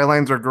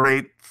 Sidelines are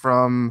great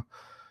from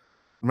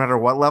no matter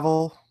what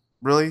level,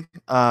 really.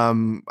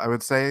 I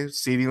would say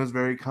seating was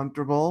very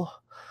comfortable.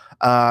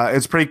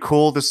 It's pretty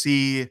cool to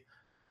see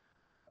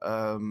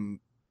I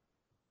don't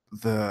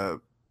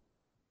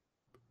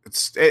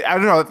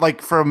know,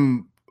 like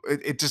from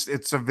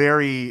it's a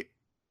very,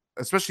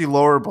 especially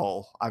lower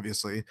bowl,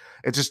 obviously.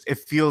 It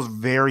feels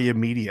very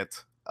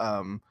immediate.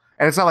 And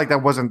it's not like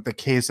that wasn't the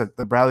case at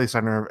the Bradley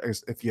Center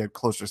if you had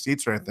closer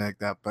seats or anything like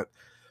that. But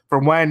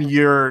from when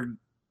you're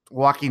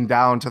walking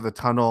down to the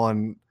tunnel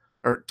and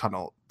or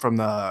tunnel from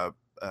the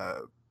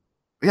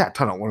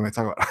tunnel. What am I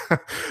talking about?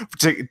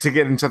 to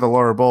get into the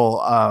lower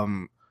bowl.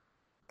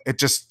 It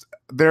just,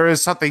 there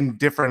is something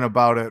different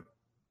about it,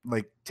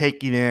 like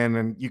taking in,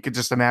 and you could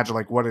just imagine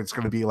like what it's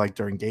going to be like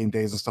during game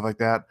days and stuff like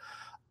that.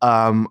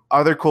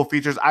 Other cool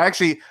features. I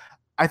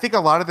think a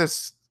lot of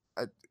this,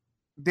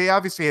 they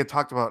obviously had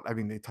talked about, I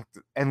mean, they talked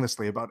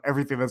endlessly about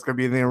everything that's going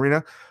to be in the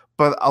arena,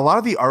 but a lot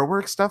of the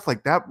artwork stuff,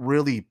 like that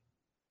really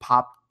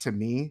popped to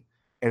me,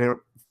 and it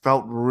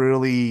felt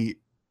really,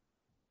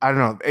 I don't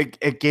know,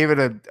 it gave it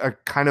a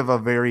kind of a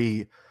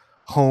very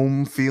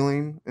home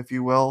feeling, if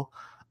you will.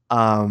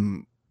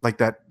 Like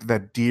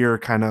that deer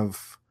kind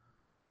of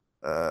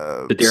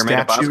The deer made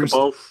of statues,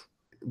 basketballs.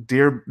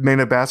 deer made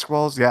of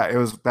basketballs. Yeah,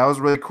 that was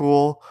really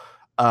cool.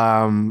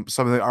 Some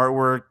of the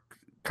artwork,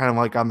 kind of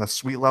like on the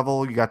suite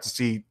level, you got to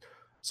see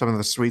some of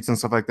the suites and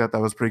stuff like that. That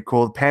was pretty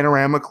cool. The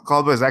Panorama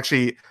Club is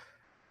actually,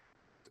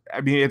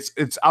 I mean,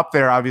 it's up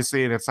there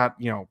obviously, and it's not,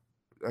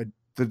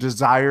 the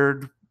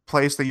desired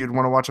place that you'd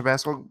want to watch a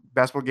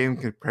basketball game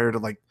compared to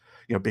like,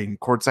 being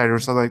courtside or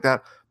something like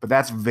that. But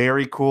that's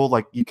very cool.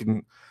 Like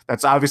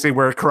that's obviously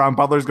where Karan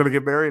Butler is going to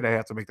get married. I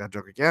have to make that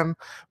joke again,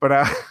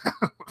 but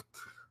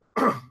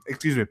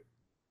excuse me.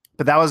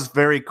 But that was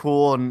very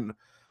cool, and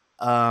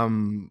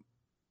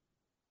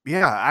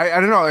yeah, I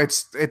don't know.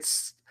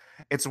 It's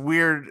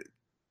weird.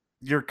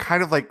 You're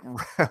kind of like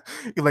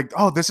you're like,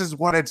 oh, this is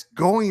what it's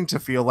going to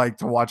feel like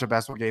to watch a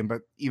basketball game,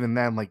 but even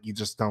then, like, you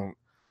just don't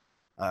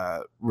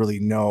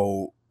really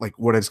know like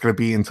what it's going to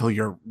be until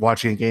you're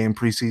watching a game,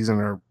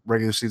 preseason or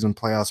regular season,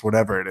 playoffs,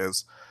 whatever it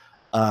is.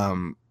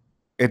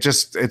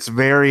 It's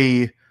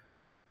very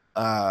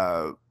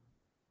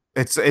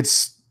it's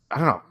I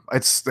don't know,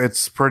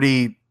 it's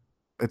pretty,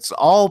 it's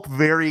all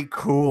very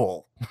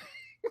cool.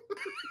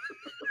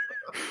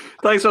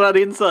 Thanks for that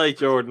insight,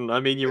 Jordan. I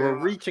mean, you were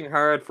reaching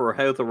hard for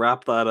how to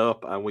wrap that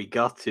up, and we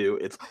got to.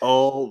 It's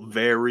all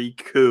very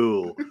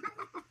cool.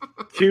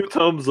 2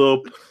 thumbs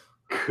up.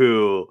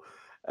 Cool.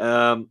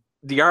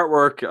 The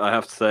artwork, I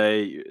have to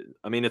say,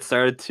 I mean, it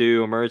started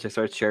to emerge. I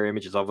started sharing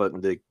images of it in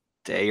the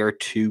day or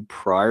two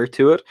prior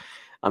to it.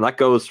 And that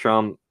goes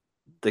from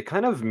the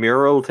kind of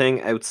mural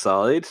thing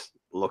outside,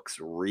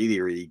 looks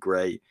really, really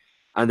great.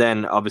 And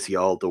then obviously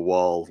all the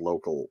wall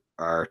local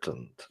art,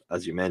 and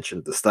as you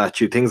mentioned, the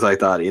statue, things like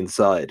that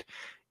inside.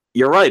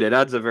 You're right, it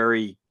adds a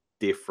very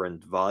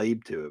different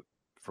vibe to it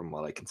from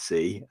what I can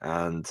see,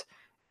 and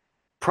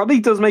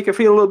probably does make it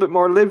feel a little bit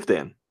more lived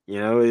in.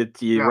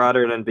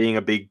 Rather than being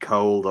a big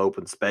cold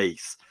open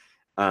space.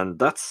 And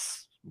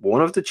that's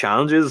one of the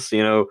challenges,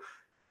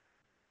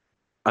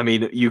 I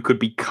mean, you could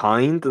be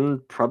kind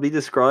and probably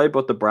describe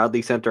what the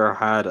Bradley Center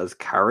had as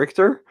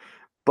character,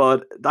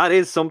 but that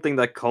is something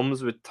that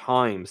comes with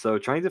time. So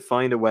trying to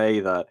find a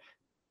way that,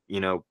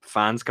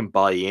 fans can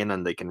buy in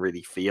and they can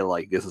really feel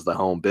like this is the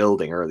home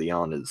building early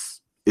on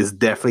is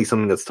definitely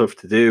something that's tough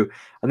to do.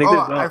 I think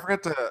I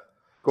forgot to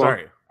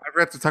I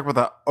forgot to talk about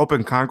the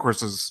open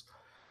concourses,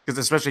 because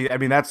especially, I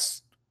mean,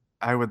 that's,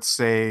 I would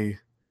say,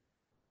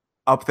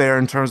 up there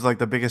in terms of like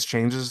the biggest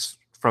changes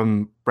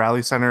from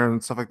Bradley Center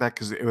and stuff like that,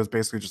 because it was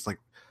basically just like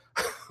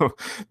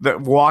the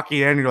walking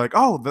in, you're like,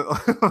 oh,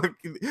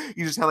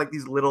 you just had like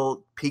these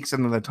little peaks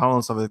into the tunnel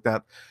and stuff like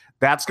that.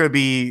 That's going to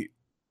be,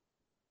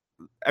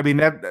 I mean,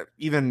 that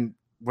even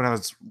when I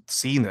was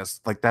seeing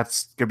this, like,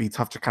 that's going to be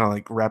tough to kind of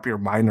like wrap your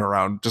mind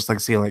around, just like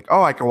seeing like,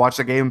 oh, I can watch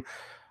the game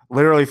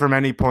literally from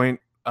any point,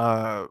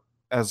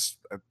 as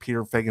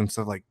Peter Fagan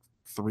said like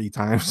 3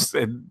 times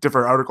in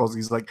different articles.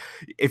 He's like,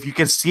 if you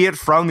can see it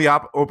from the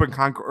open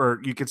concourse, or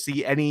you can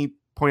see any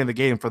point of the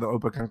game for the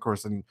open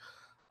concourse, and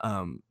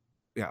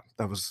yeah,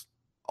 that was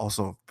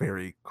also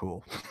very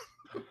cool.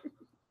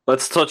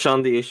 Let's touch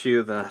on the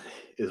issue that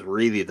is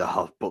really the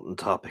hot button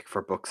topic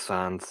for Bucks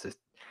fans. It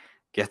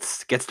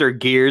gets their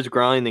gears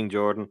grinding,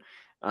 Jordan,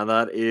 and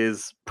that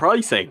is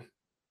pricing.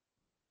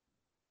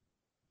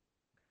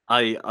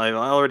 I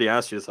already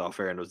asked you this off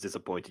air and was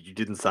disappointed you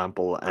didn't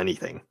sample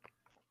anything.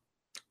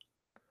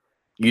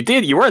 You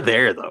did. You were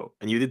there though,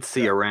 and you did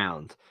see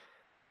around.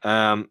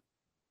 I'm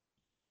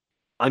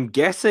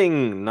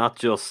guessing not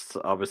just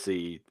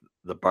obviously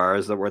the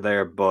bars that were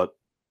there, but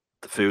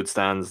the food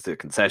stands, the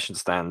concession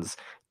stands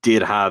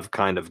did have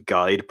kind of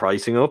guide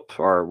pricing up,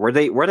 or were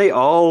they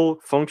all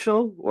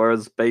functional? Or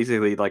is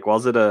basically like,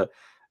 did it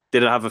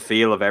have a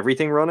feel of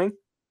everything running?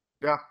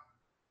 Yeah.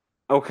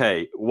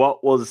 Okay,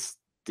 what was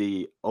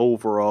the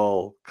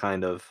overall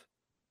kind of?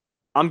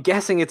 I'm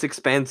guessing it's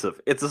expensive.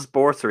 It's a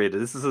sports arena.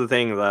 This is the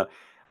thing that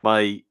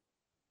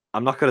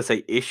I'm not going to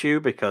say issue,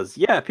 because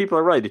yeah, people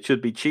are right. It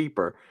should be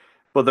cheaper.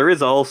 But there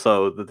is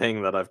also the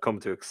thing that I've come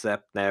to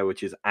accept now,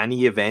 which is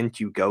any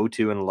event you go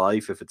to in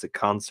life, if it's a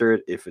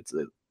concert, if it's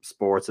a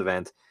sports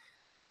event,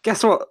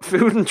 guess what?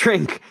 Food and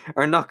drink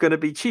are not going to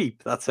be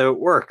cheap. That's how it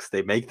works.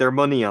 They make their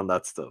money on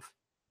that stuff.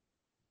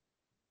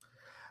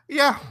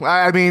 Yeah,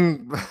 I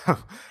mean,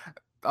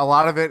 a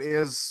lot of it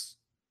is,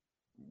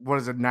 what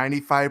is it,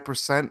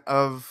 95%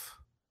 of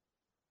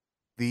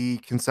the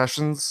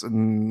concessions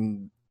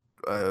and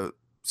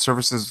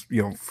services,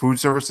 food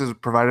services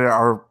provided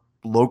are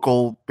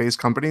local based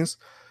companies.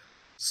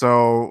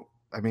 So,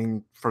 I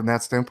mean, from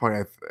that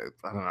standpoint,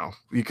 I don't know.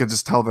 You could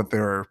just tell that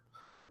they're.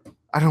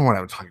 I don't know what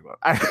I'm talking about.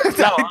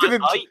 No,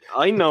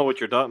 I know what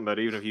you're talking about,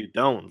 even if you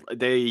don't.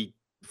 They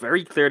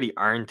very clearly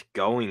aren't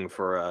going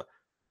for a,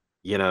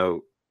 you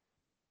know,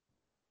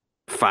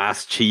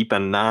 fast, cheap,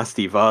 and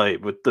nasty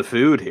vibe with the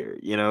food here.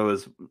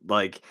 Is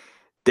like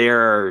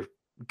they're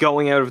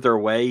going out of their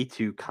way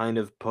to kind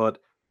of put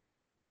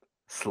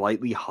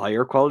slightly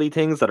higher quality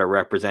things that are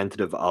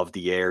representative of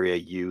the area,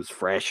 use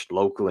fresh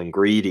local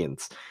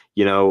ingredients.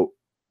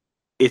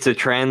 It's a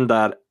trend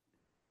that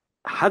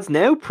has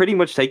now pretty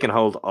much taken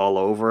hold all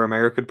over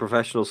American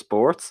professional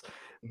sports,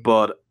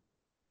 but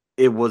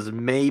it was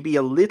maybe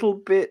a little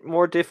bit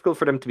more difficult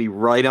for them to be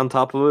right on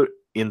top of it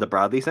in the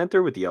Bradley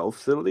Center with the old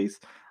facilities.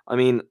 I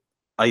mean,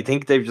 I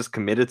think they've just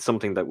committed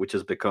something which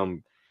has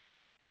become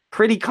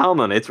pretty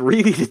common. It's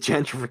really the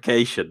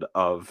gentrification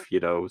of,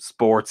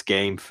 sports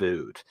game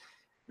food.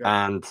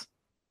 Yeah. And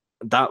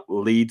that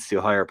leads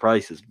to higher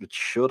prices, which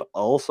should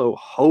also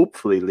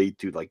hopefully lead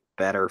to like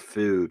better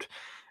food.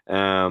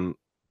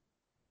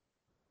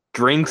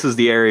 Drinks is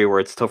the area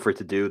where it's tougher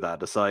to do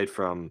that, aside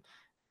from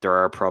there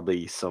are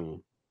probably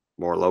some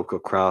more local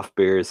craft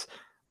beers.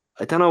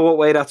 I don't know what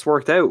way that's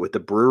worked out with the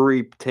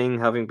brewery thing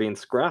having been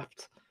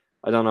scrapped.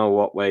 I don't know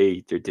what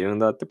way they're doing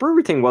that. The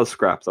brewery thing was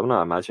scrapped. I'm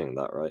not imagining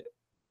that, right?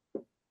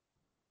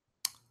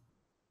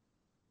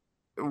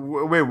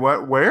 Wait,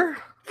 what? Where?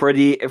 For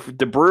the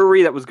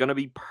brewery that was going to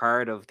be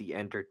part of the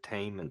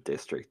entertainment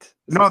district.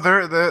 No,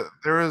 there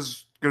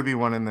is going to be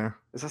one in there.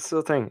 Is that still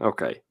a thing?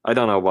 Okay. I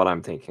don't know what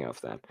I'm thinking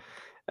of then.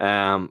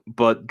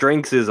 But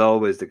drinks is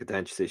always the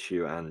contentious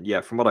issue. And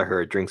yeah, from what I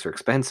heard, drinks are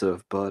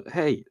expensive. But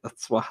hey,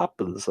 that's what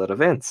happens at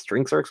events.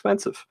 Drinks are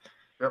expensive.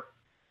 Yep.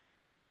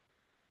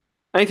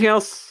 Anything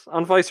else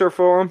on Fiserv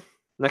Forum?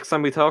 Next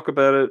time we talk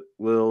about it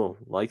will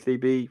likely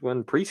be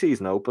when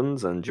preseason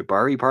opens and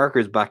Jabari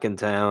Parker's back in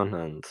town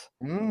and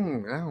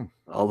yeah.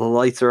 all the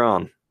lights are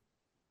on.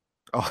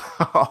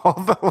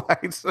 All the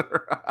lights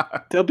are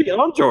on. They'll be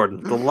on,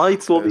 Jordan. The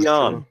lights will be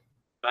on.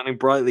 Shining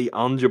brightly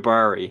on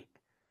Jabari.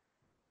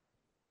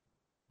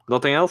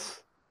 Nothing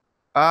else?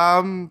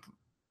 I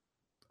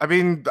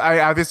mean,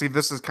 obviously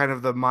this is kind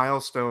of the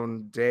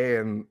milestone day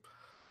and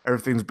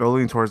everything's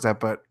building towards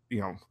that, but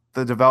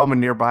the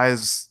development nearby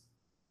is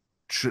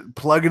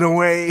plugging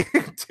away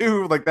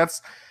too. Like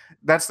that's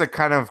the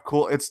kind of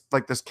cool. It's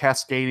like this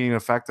cascading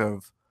effect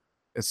of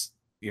it's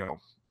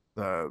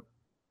the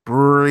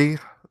brewery,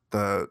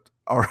 the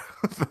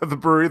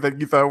brewery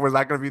that you thought was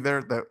not going to be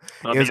there.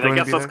 I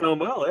guess that's going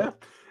well. Yeah.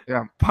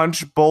 Yeah.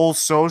 Punch Bowl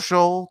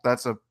Social.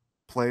 That's a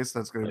place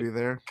that's going to be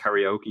there.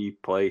 Karaoke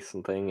place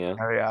and thing. Yeah.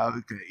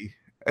 Karaoke.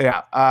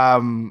 Yeah.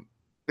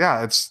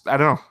 Yeah. I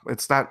don't know.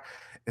 It's not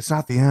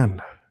the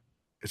end.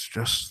 It's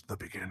just the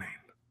beginning.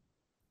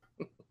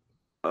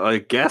 I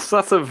guess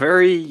that's a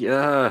very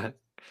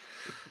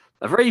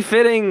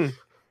fitting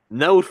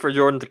note for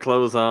Jordan to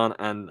close on,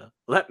 and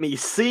let me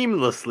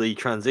seamlessly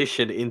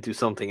transition into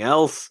something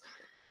else,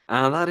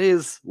 and that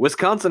is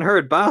Wisconsin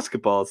Herd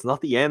basketball. It's not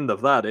the end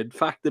of that. In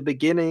fact, the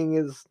beginning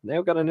is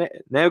now got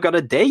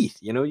a date.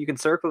 You can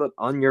circle it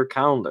on your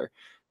calendar.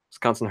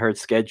 Wisconsin Herd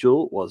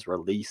schedule was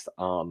released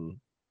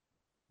on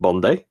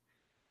Monday.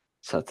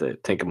 Just had to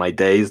think of my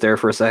days there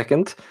for a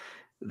second.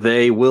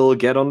 They will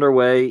get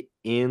underway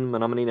in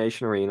Menominee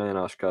Nation Arena in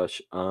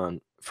Oshkosh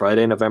on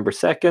Friday, November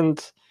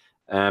 2nd.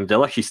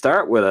 They'll actually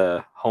start with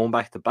a home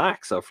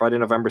back-to-back. So Friday,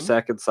 November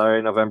 2nd,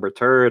 Saturday, November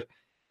 3rd.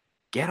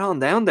 Get on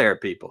down there,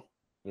 people.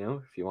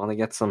 If you want to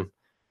get some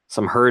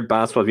Herd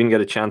basketball, if you can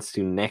get a chance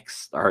to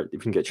if you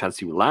can get a chance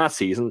to last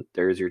season,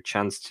 there's your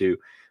chance to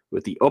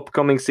with the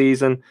upcoming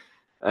season.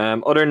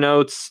 Other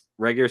notes,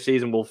 regular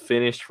season will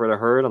finish for the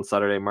Herd on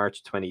Saturday,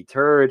 March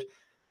 23rd.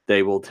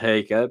 They will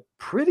take a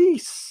pretty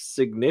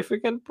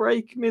significant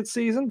break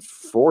mid-season,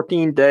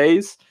 14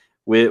 days,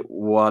 with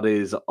what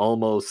is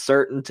almost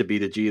certain to be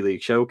the G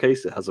League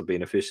Showcase. It hasn't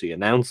been officially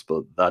announced,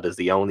 but that is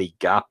the only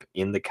gap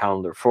in the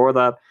calendar for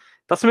that.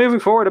 That's moving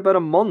forward about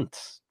a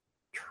month,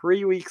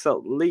 3 weeks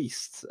at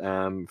least,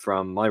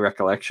 from my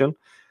recollection.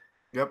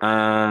 Yep.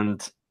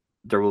 And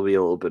there will be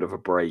a little bit of a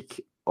break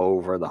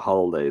over the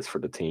holidays for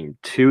the team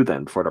too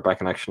then, before they're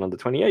back in action on the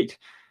 28th.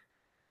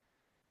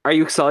 Are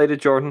you excited,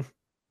 Jordan?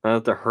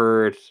 The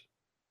Herd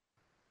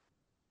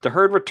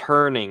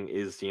returning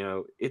is,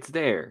 it's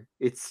there.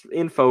 It's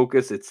in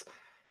focus. It's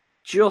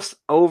just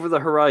over the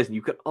horizon.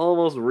 You could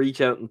almost reach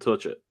out and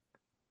touch it.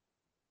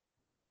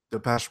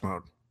 Depeche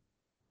Mode.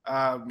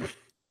 I'm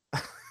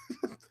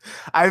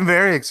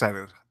very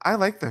excited. I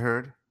like the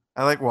Herd.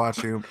 I like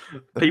watching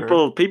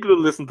people who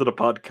listen to the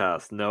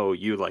podcast know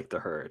you like the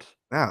Herd.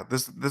 Yeah,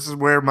 this is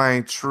where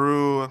my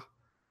true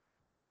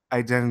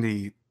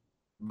identity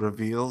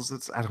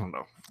reveals. I don't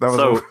know.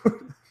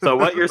 So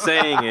what you're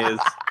saying is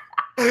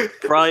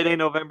Friday,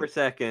 November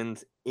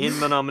 2nd in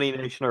Menominee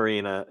Nation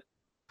Arena,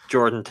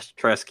 Jordan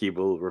Treske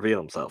will reveal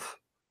himself.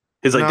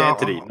 His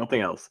identity, nothing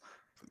else.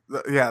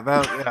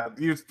 Yeah,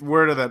 you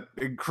worded that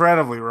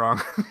incredibly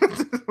wrong.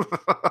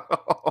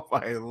 Oh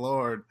my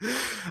lord.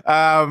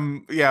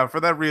 Yeah, for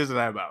that reason,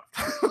 I'm out.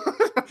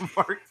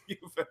 Mark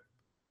Cuban.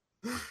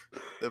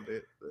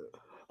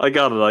 I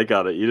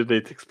got it. You didn't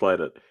need to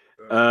explain it.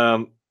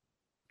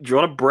 Do you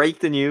want to break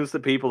the news to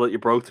people that you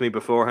broke to me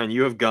beforehand?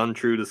 You have gone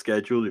through the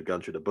schedule, you've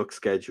gone through the book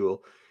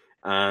schedule,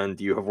 and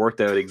you have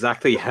worked out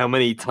exactly how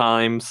many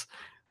times.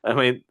 I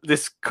mean,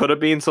 this could have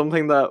been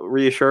something that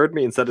reassured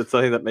me instead of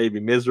something that made me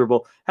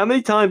miserable. How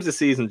many times this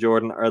season,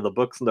 Jordan, are the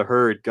Bucks and the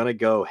Herd going to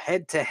go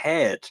head to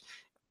head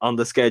on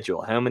the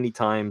schedule? How many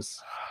times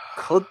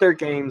could their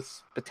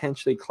games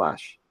potentially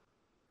clash?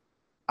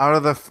 Out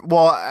of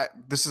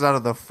this is out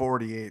of the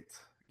 48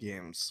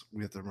 games.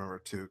 We have to remember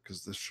too,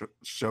 because the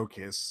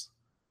showcase,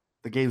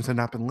 the games have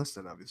not been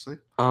listed, obviously.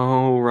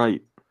 Oh,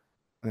 right.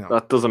 Yeah.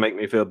 That doesn't make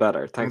me feel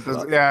better. Thanks for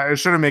that. Yeah, it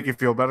shouldn't make you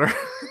feel better.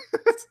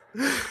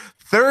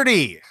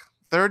 30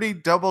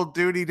 double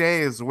duty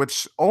days,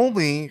 which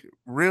only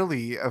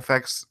really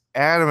affects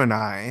Adam and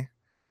I.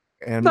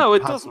 And no,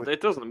 it doesn't.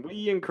 It doesn't.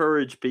 We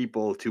encourage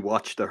people to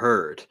watch the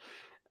Herd.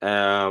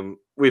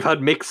 We've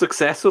had mixed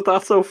success with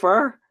that so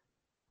far.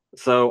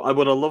 So I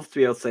would have loved to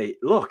be able to say,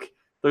 look,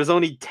 there's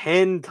only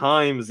 10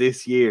 times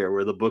this year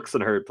where the Bucks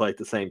and Herd play at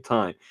the same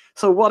time.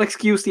 So what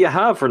excuse do you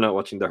have for not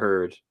watching the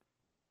Herd?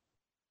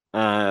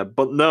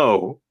 But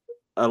no,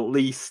 at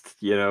least,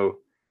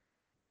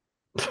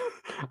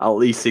 at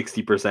least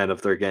 60%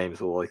 of their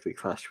games will likely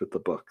clash with the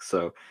Bucks.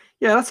 So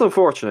yeah, that's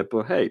unfortunate,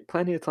 but hey,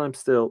 plenty of time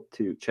still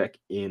to check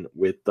in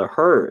with the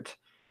Herd.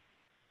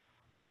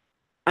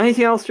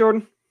 Anything else,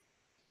 Jordan?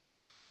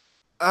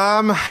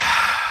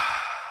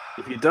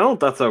 If you don't,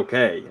 that's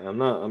okay. I'm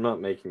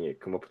not making you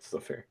come up with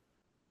stuff here.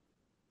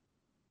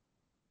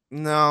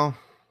 No.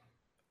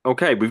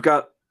 Okay, we've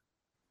got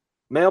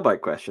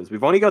mailbag questions.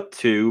 We've only got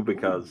 2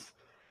 because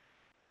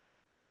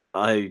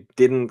I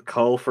didn't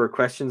call for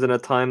questions in a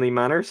timely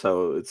manner,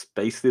 so it's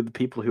basically the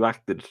people who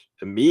acted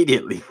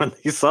immediately when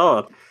they saw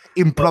it.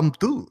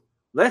 Impromptu.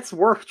 Let's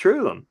work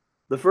through them.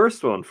 The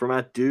first one from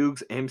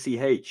 @Doogs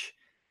MCH.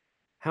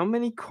 How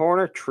many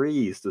corner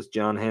trees does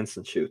John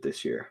Henson shoot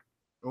this year?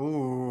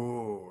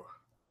 Ooh.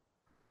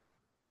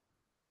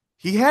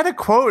 He had a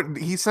quote.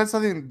 He said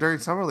something during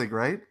Summer League,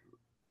 right?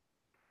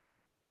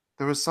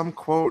 There was some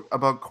quote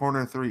about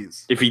corner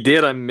threes. If he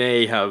did, I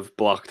may have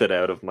blocked it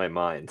out of my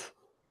mind.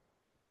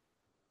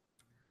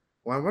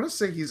 Well, I want to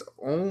say he's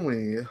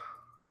only...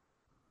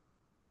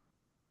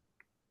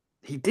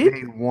 He did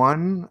made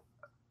one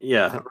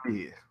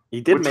three.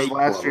 He did Which make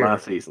last one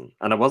last season.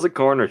 And it was a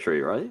corner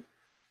tree, right? Or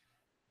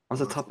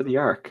was it top of the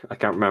arc? I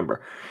can't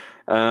remember.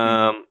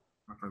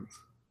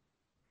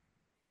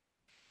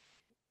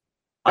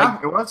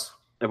 It was.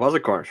 It was a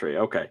corner tree.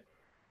 Okay.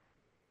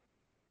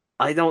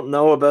 I don't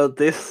know about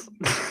this.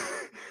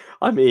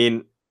 I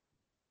mean,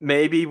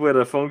 maybe with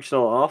a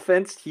functional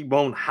offense, he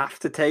won't have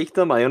to take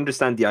them. I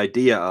understand the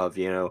idea of,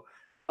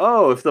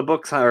 if the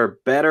Bucks are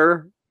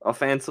better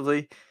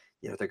offensively,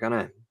 they're going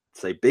to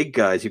say, big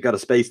guys, you've got to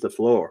space the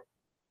floor.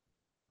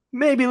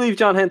 Maybe leave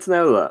John Henson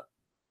out of that.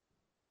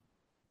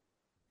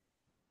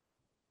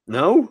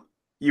 No?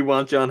 You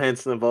want John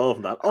Henson involved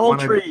in that? All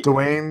three.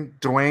 Dwayne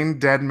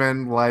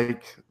Dedman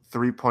like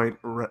 3-point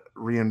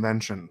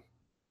reinvention.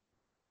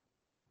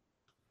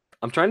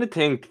 I'm trying to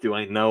think, do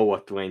I know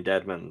what Dwayne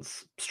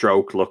Dedman's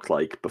stroke looked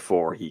like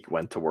before he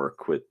went to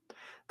work with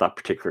that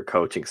particular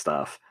coaching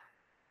staff?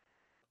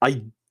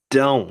 I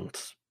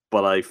don't,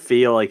 but I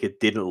feel like it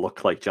didn't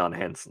look like John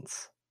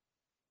Henson's.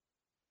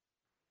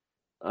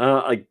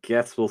 I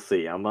guess we'll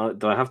see.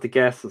 Do I have to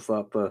guess? Is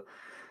that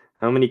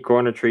how many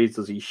corner trees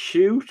does he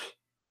shoot?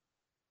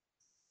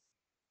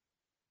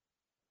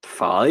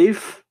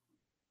 5?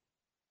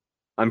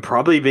 I'm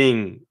probably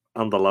being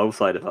on the low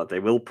side of that. They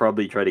will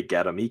probably try to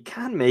get him. He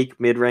can make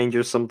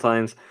mid-rangers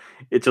sometimes.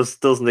 It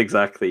just doesn't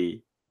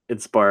exactly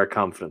inspire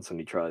confidence when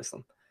he tries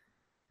them.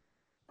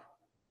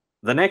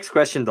 The next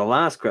question, the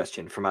last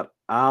question from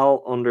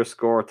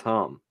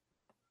 @Al_Tom.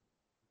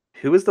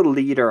 Who is the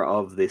leader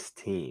of this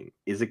team?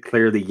 Is it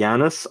clearly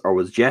Giannis, or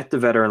was Jet the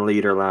veteran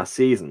leader last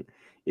season?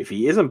 If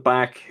he isn't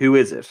back, who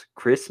is it?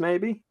 Chris,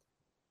 maybe?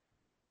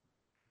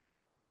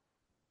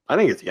 I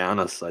think it's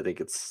Giannis. I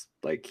think it's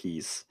like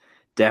he's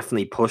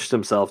definitely pushed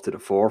himself to the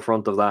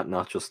forefront of that,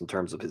 not just in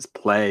terms of his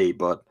play,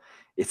 but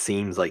it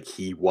seems like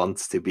he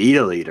wants to be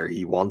the leader.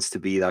 He wants to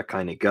be that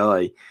kind of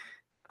guy.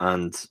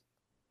 And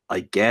I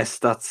guess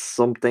that's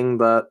something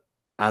that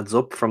adds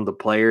up from the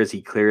players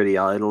he clearly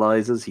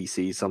idolizes. He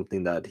sees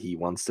something that he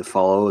wants to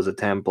follow as a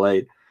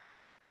template.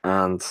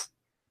 And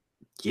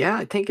yeah,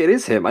 I think it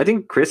is him. I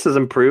think Chris has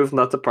improved in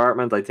that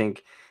department. I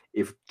think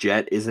if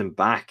Jet isn't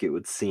back, it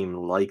would seem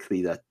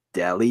likely that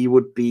Delhi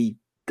would be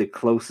the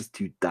closest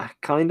to that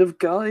kind of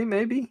guy,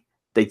 maybe.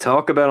 They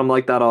talk about him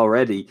like that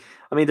already.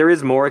 I mean, there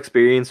is more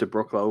experience with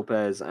Brook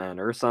Lopez and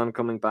Ersan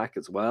coming back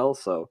as well,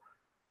 so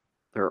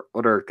there are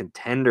other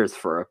contenders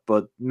for it,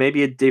 but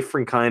maybe a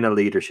different kind of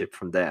leadership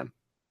from them.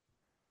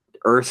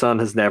 Ersan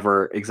has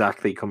never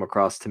exactly come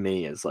across to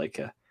me as like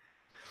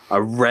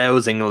a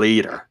rousing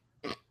leader.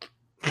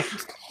 I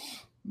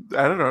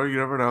don't know. You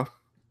never know.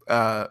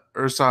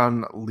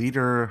 Ersan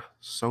leader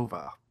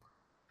Sova.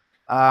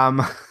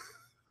 Our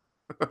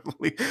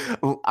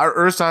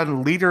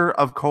Ursan, leader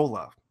of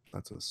Cola.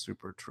 That's a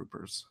Super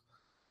Troopers.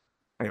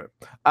 Anyway,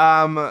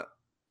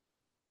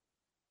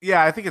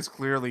 yeah, I think it's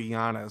clearly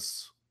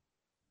Giannis.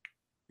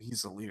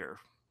 He's the leader.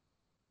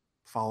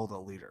 Follow the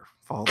leader.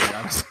 Follow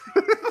Giannis.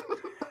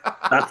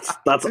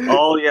 That's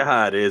all you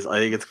had. Is I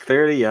think it's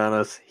clearly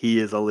Giannis. He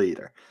is a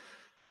leader.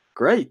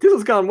 Great. This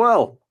has gone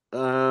well.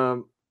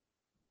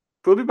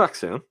 We'll be back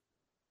soon.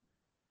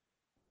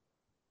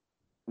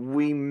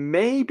 We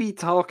may be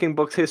talking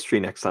Bucks history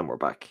next time we're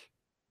back.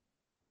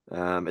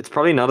 It's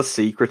probably not a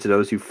secret to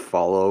those who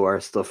follow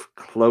our stuff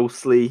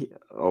closely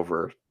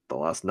over the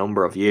last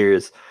number of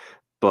years,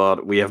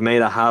 but we have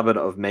made a habit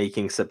of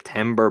making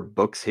September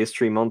Bucks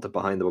History Month at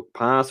Behind the Book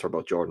Pass, where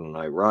both Jordan and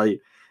I write.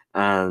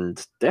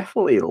 And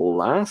definitely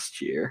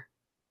last year,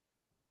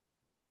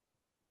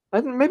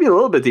 maybe a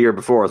little bit the year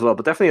before as well,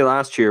 but definitely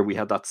last year we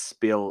had that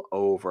spill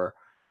over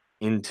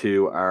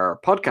into our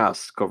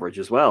podcast coverage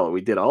as well.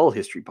 We did all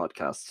history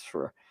podcasts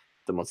for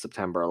the month of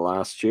September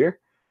last year.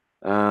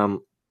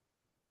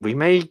 We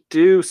may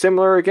do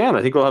similar again.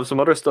 I think we'll have some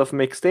other stuff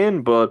mixed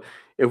in, but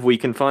if we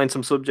can find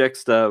some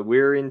subjects that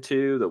we're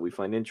into, that we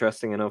find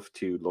interesting enough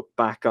to look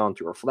back on,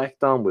 to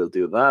reflect on, we'll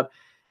do that.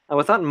 And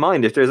with that in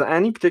mind, if there's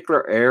any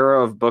particular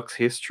era of Bucks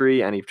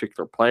history, any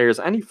particular players,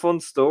 any fun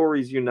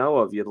stories you know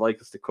of you'd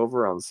like us to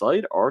cover on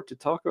site or to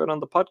talk about on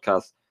the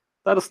podcast,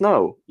 let us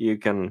know. You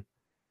can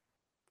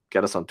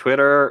get us on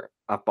Twitter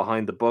at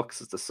Behind the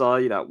Bucks is the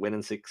site, at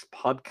Winning Six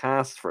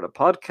Podcast for the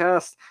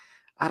podcast,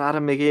 at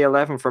Adam McGee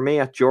 11 for me,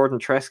 at Jordan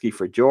Treske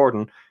for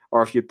Jordan,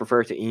 or if you'd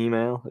prefer to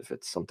email, if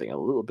it's something a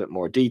little bit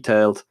more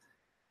detailed,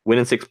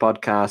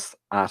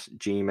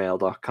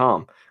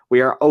 winning6podcast@gmail.com.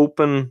 We are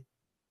open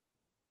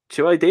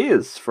to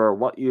ideas for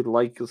what you'd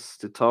like us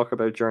to talk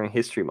about during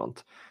History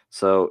Month.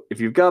 So if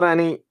you've got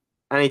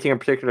anything in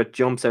particular that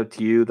jumps out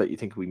to you that you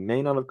think we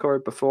may not have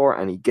covered before,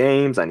 any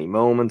games, any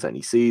moments,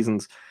 any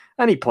seasons,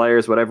 any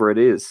players, whatever it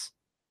is,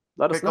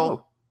 let us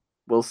know.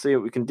 We'll see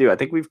what we can do. I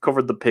think we've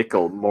covered the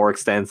pickle more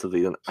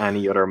extensively than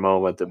any other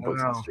moment in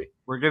Bucks history.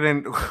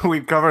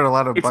 We've covered a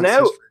lot of Bucks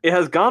history. It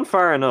has gone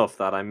far enough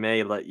that I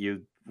may let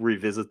you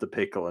revisit the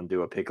pickle and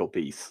do a pickle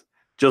piece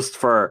just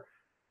for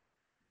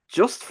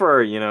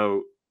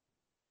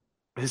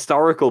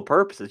historical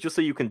purposes, just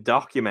so you can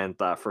document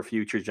that for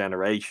future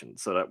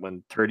generations, so that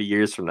when 30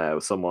 years from now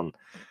someone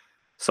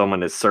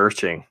is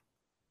searching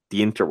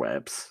the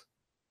interwebs,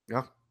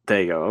 yeah,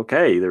 they go,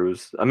 okay,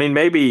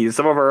 maybe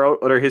some of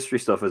our other history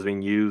stuff has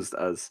been used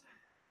as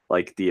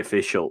like the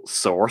official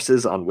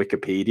sources on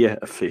Wikipedia.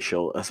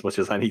 Official as much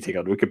as anything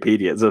on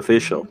Wikipedia is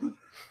official.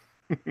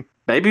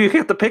 Maybe you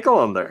get the pickle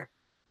on there.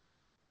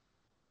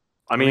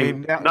 I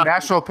mean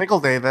National Pickle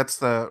Day, that's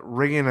the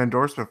ringing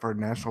endorsement for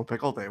National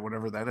Pickle Day,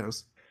 whatever that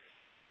is.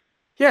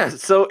 Yeah,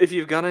 so if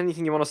you've got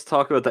anything you want us to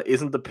talk about that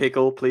isn't the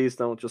pickle, please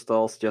don't just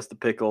all suggest the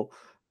pickle.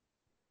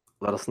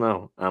 Let us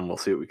know, and we'll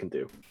see what we can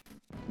do.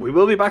 We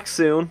will be back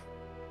soon,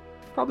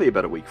 probably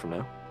about a week from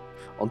now.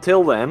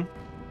 Until then,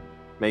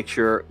 make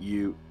sure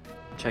you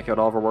check out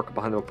all of our work at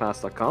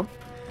BehindTheBookPass.com.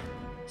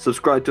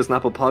 Subscribe to us on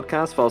Apple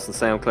Podcasts, follow us on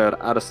SoundCloud,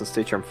 add us on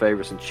Stitcher and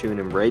favorites, and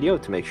TuneIn Radio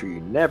to make sure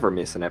you never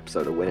miss an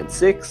episode of Winning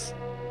Six.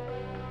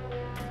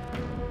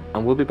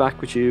 And we'll be back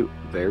with you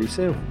very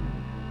soon.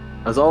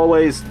 As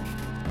always,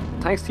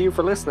 thanks to you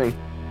for listening.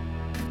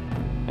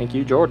 Thank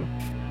you, Jordan.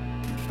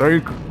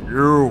 Thank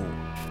you.